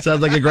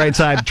 Sounds like a great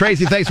time.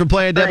 Tracy, thanks for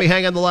playing. Debbie,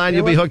 hang on the line.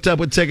 You'll be hooked up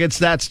with tickets.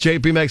 That's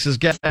JP Mix's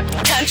Get.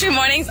 Country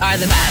mornings are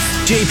the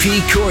best. JP,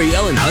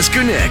 Coriel, and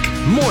Husker Nick.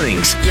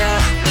 Mornings.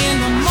 Yeah, in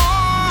the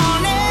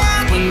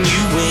morning when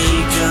you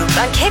wake up.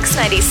 On Kix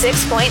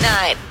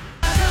 96.9.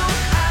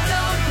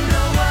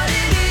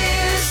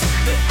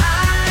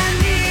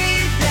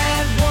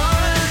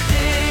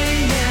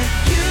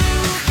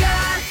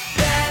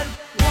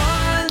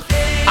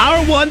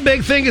 Our one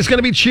big thing is going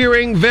to be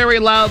cheering very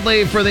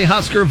loudly for the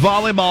Husker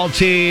volleyball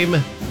team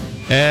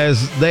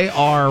as they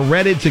are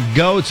ready to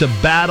go to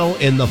battle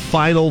in the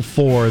Final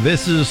Four.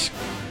 This is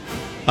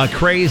a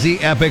crazy,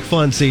 epic,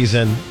 fun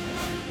season,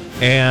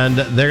 and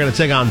they're going to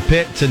take on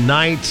Pitt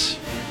tonight.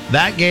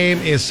 That game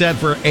is set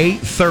for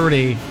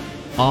 8:30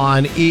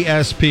 on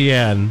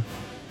ESPN,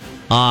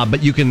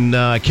 but you can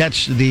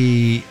catch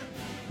the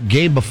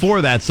game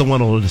before that's the one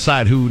that will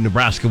decide who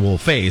Nebraska will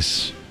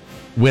face.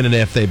 Win and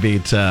if they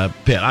beat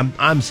Pitt.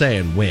 I'm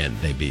saying win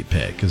they beat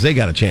Pitt because they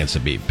got a chance to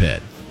beat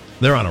Pitt.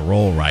 They're on a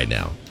roll right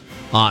now.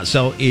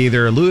 So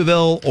either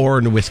Louisville or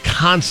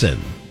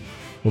Wisconsin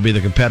will be the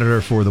competitor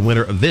for the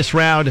winner of this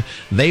round.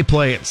 They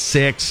play at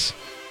 6.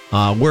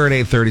 We're at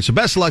 8:30. So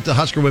best of luck to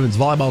Husker women's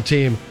volleyball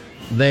team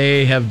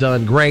They have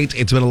done great.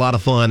 It's been a lot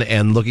of fun,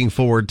 and looking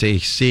forward to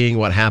seeing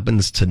what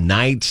happens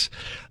tonight.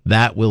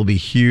 That will be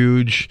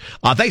huge.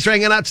 Thanks for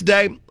hanging out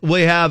today.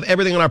 We have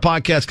everything on our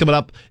podcast coming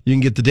up. You can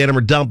get the Datum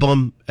or Dump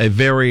 'em, a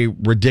very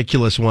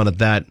ridiculous one at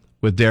that,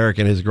 with Derek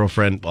and his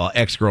girlfriend,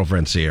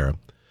 ex-girlfriend Sierra.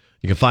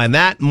 You can find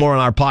that and more on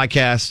our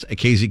podcast at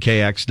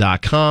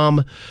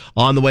kzkx.com.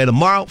 On the way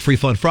tomorrow, Free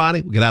Fun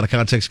Friday. We'll get out of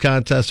context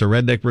contest, a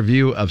redneck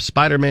review of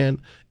Spider-Man,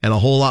 and a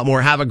whole lot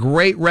more. Have a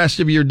great rest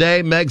of your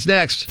day. Meg's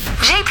next.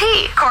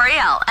 JP,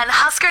 Coriel, and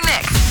Husker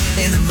Nick.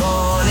 In the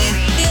morning.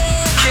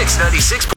 Kicks 96.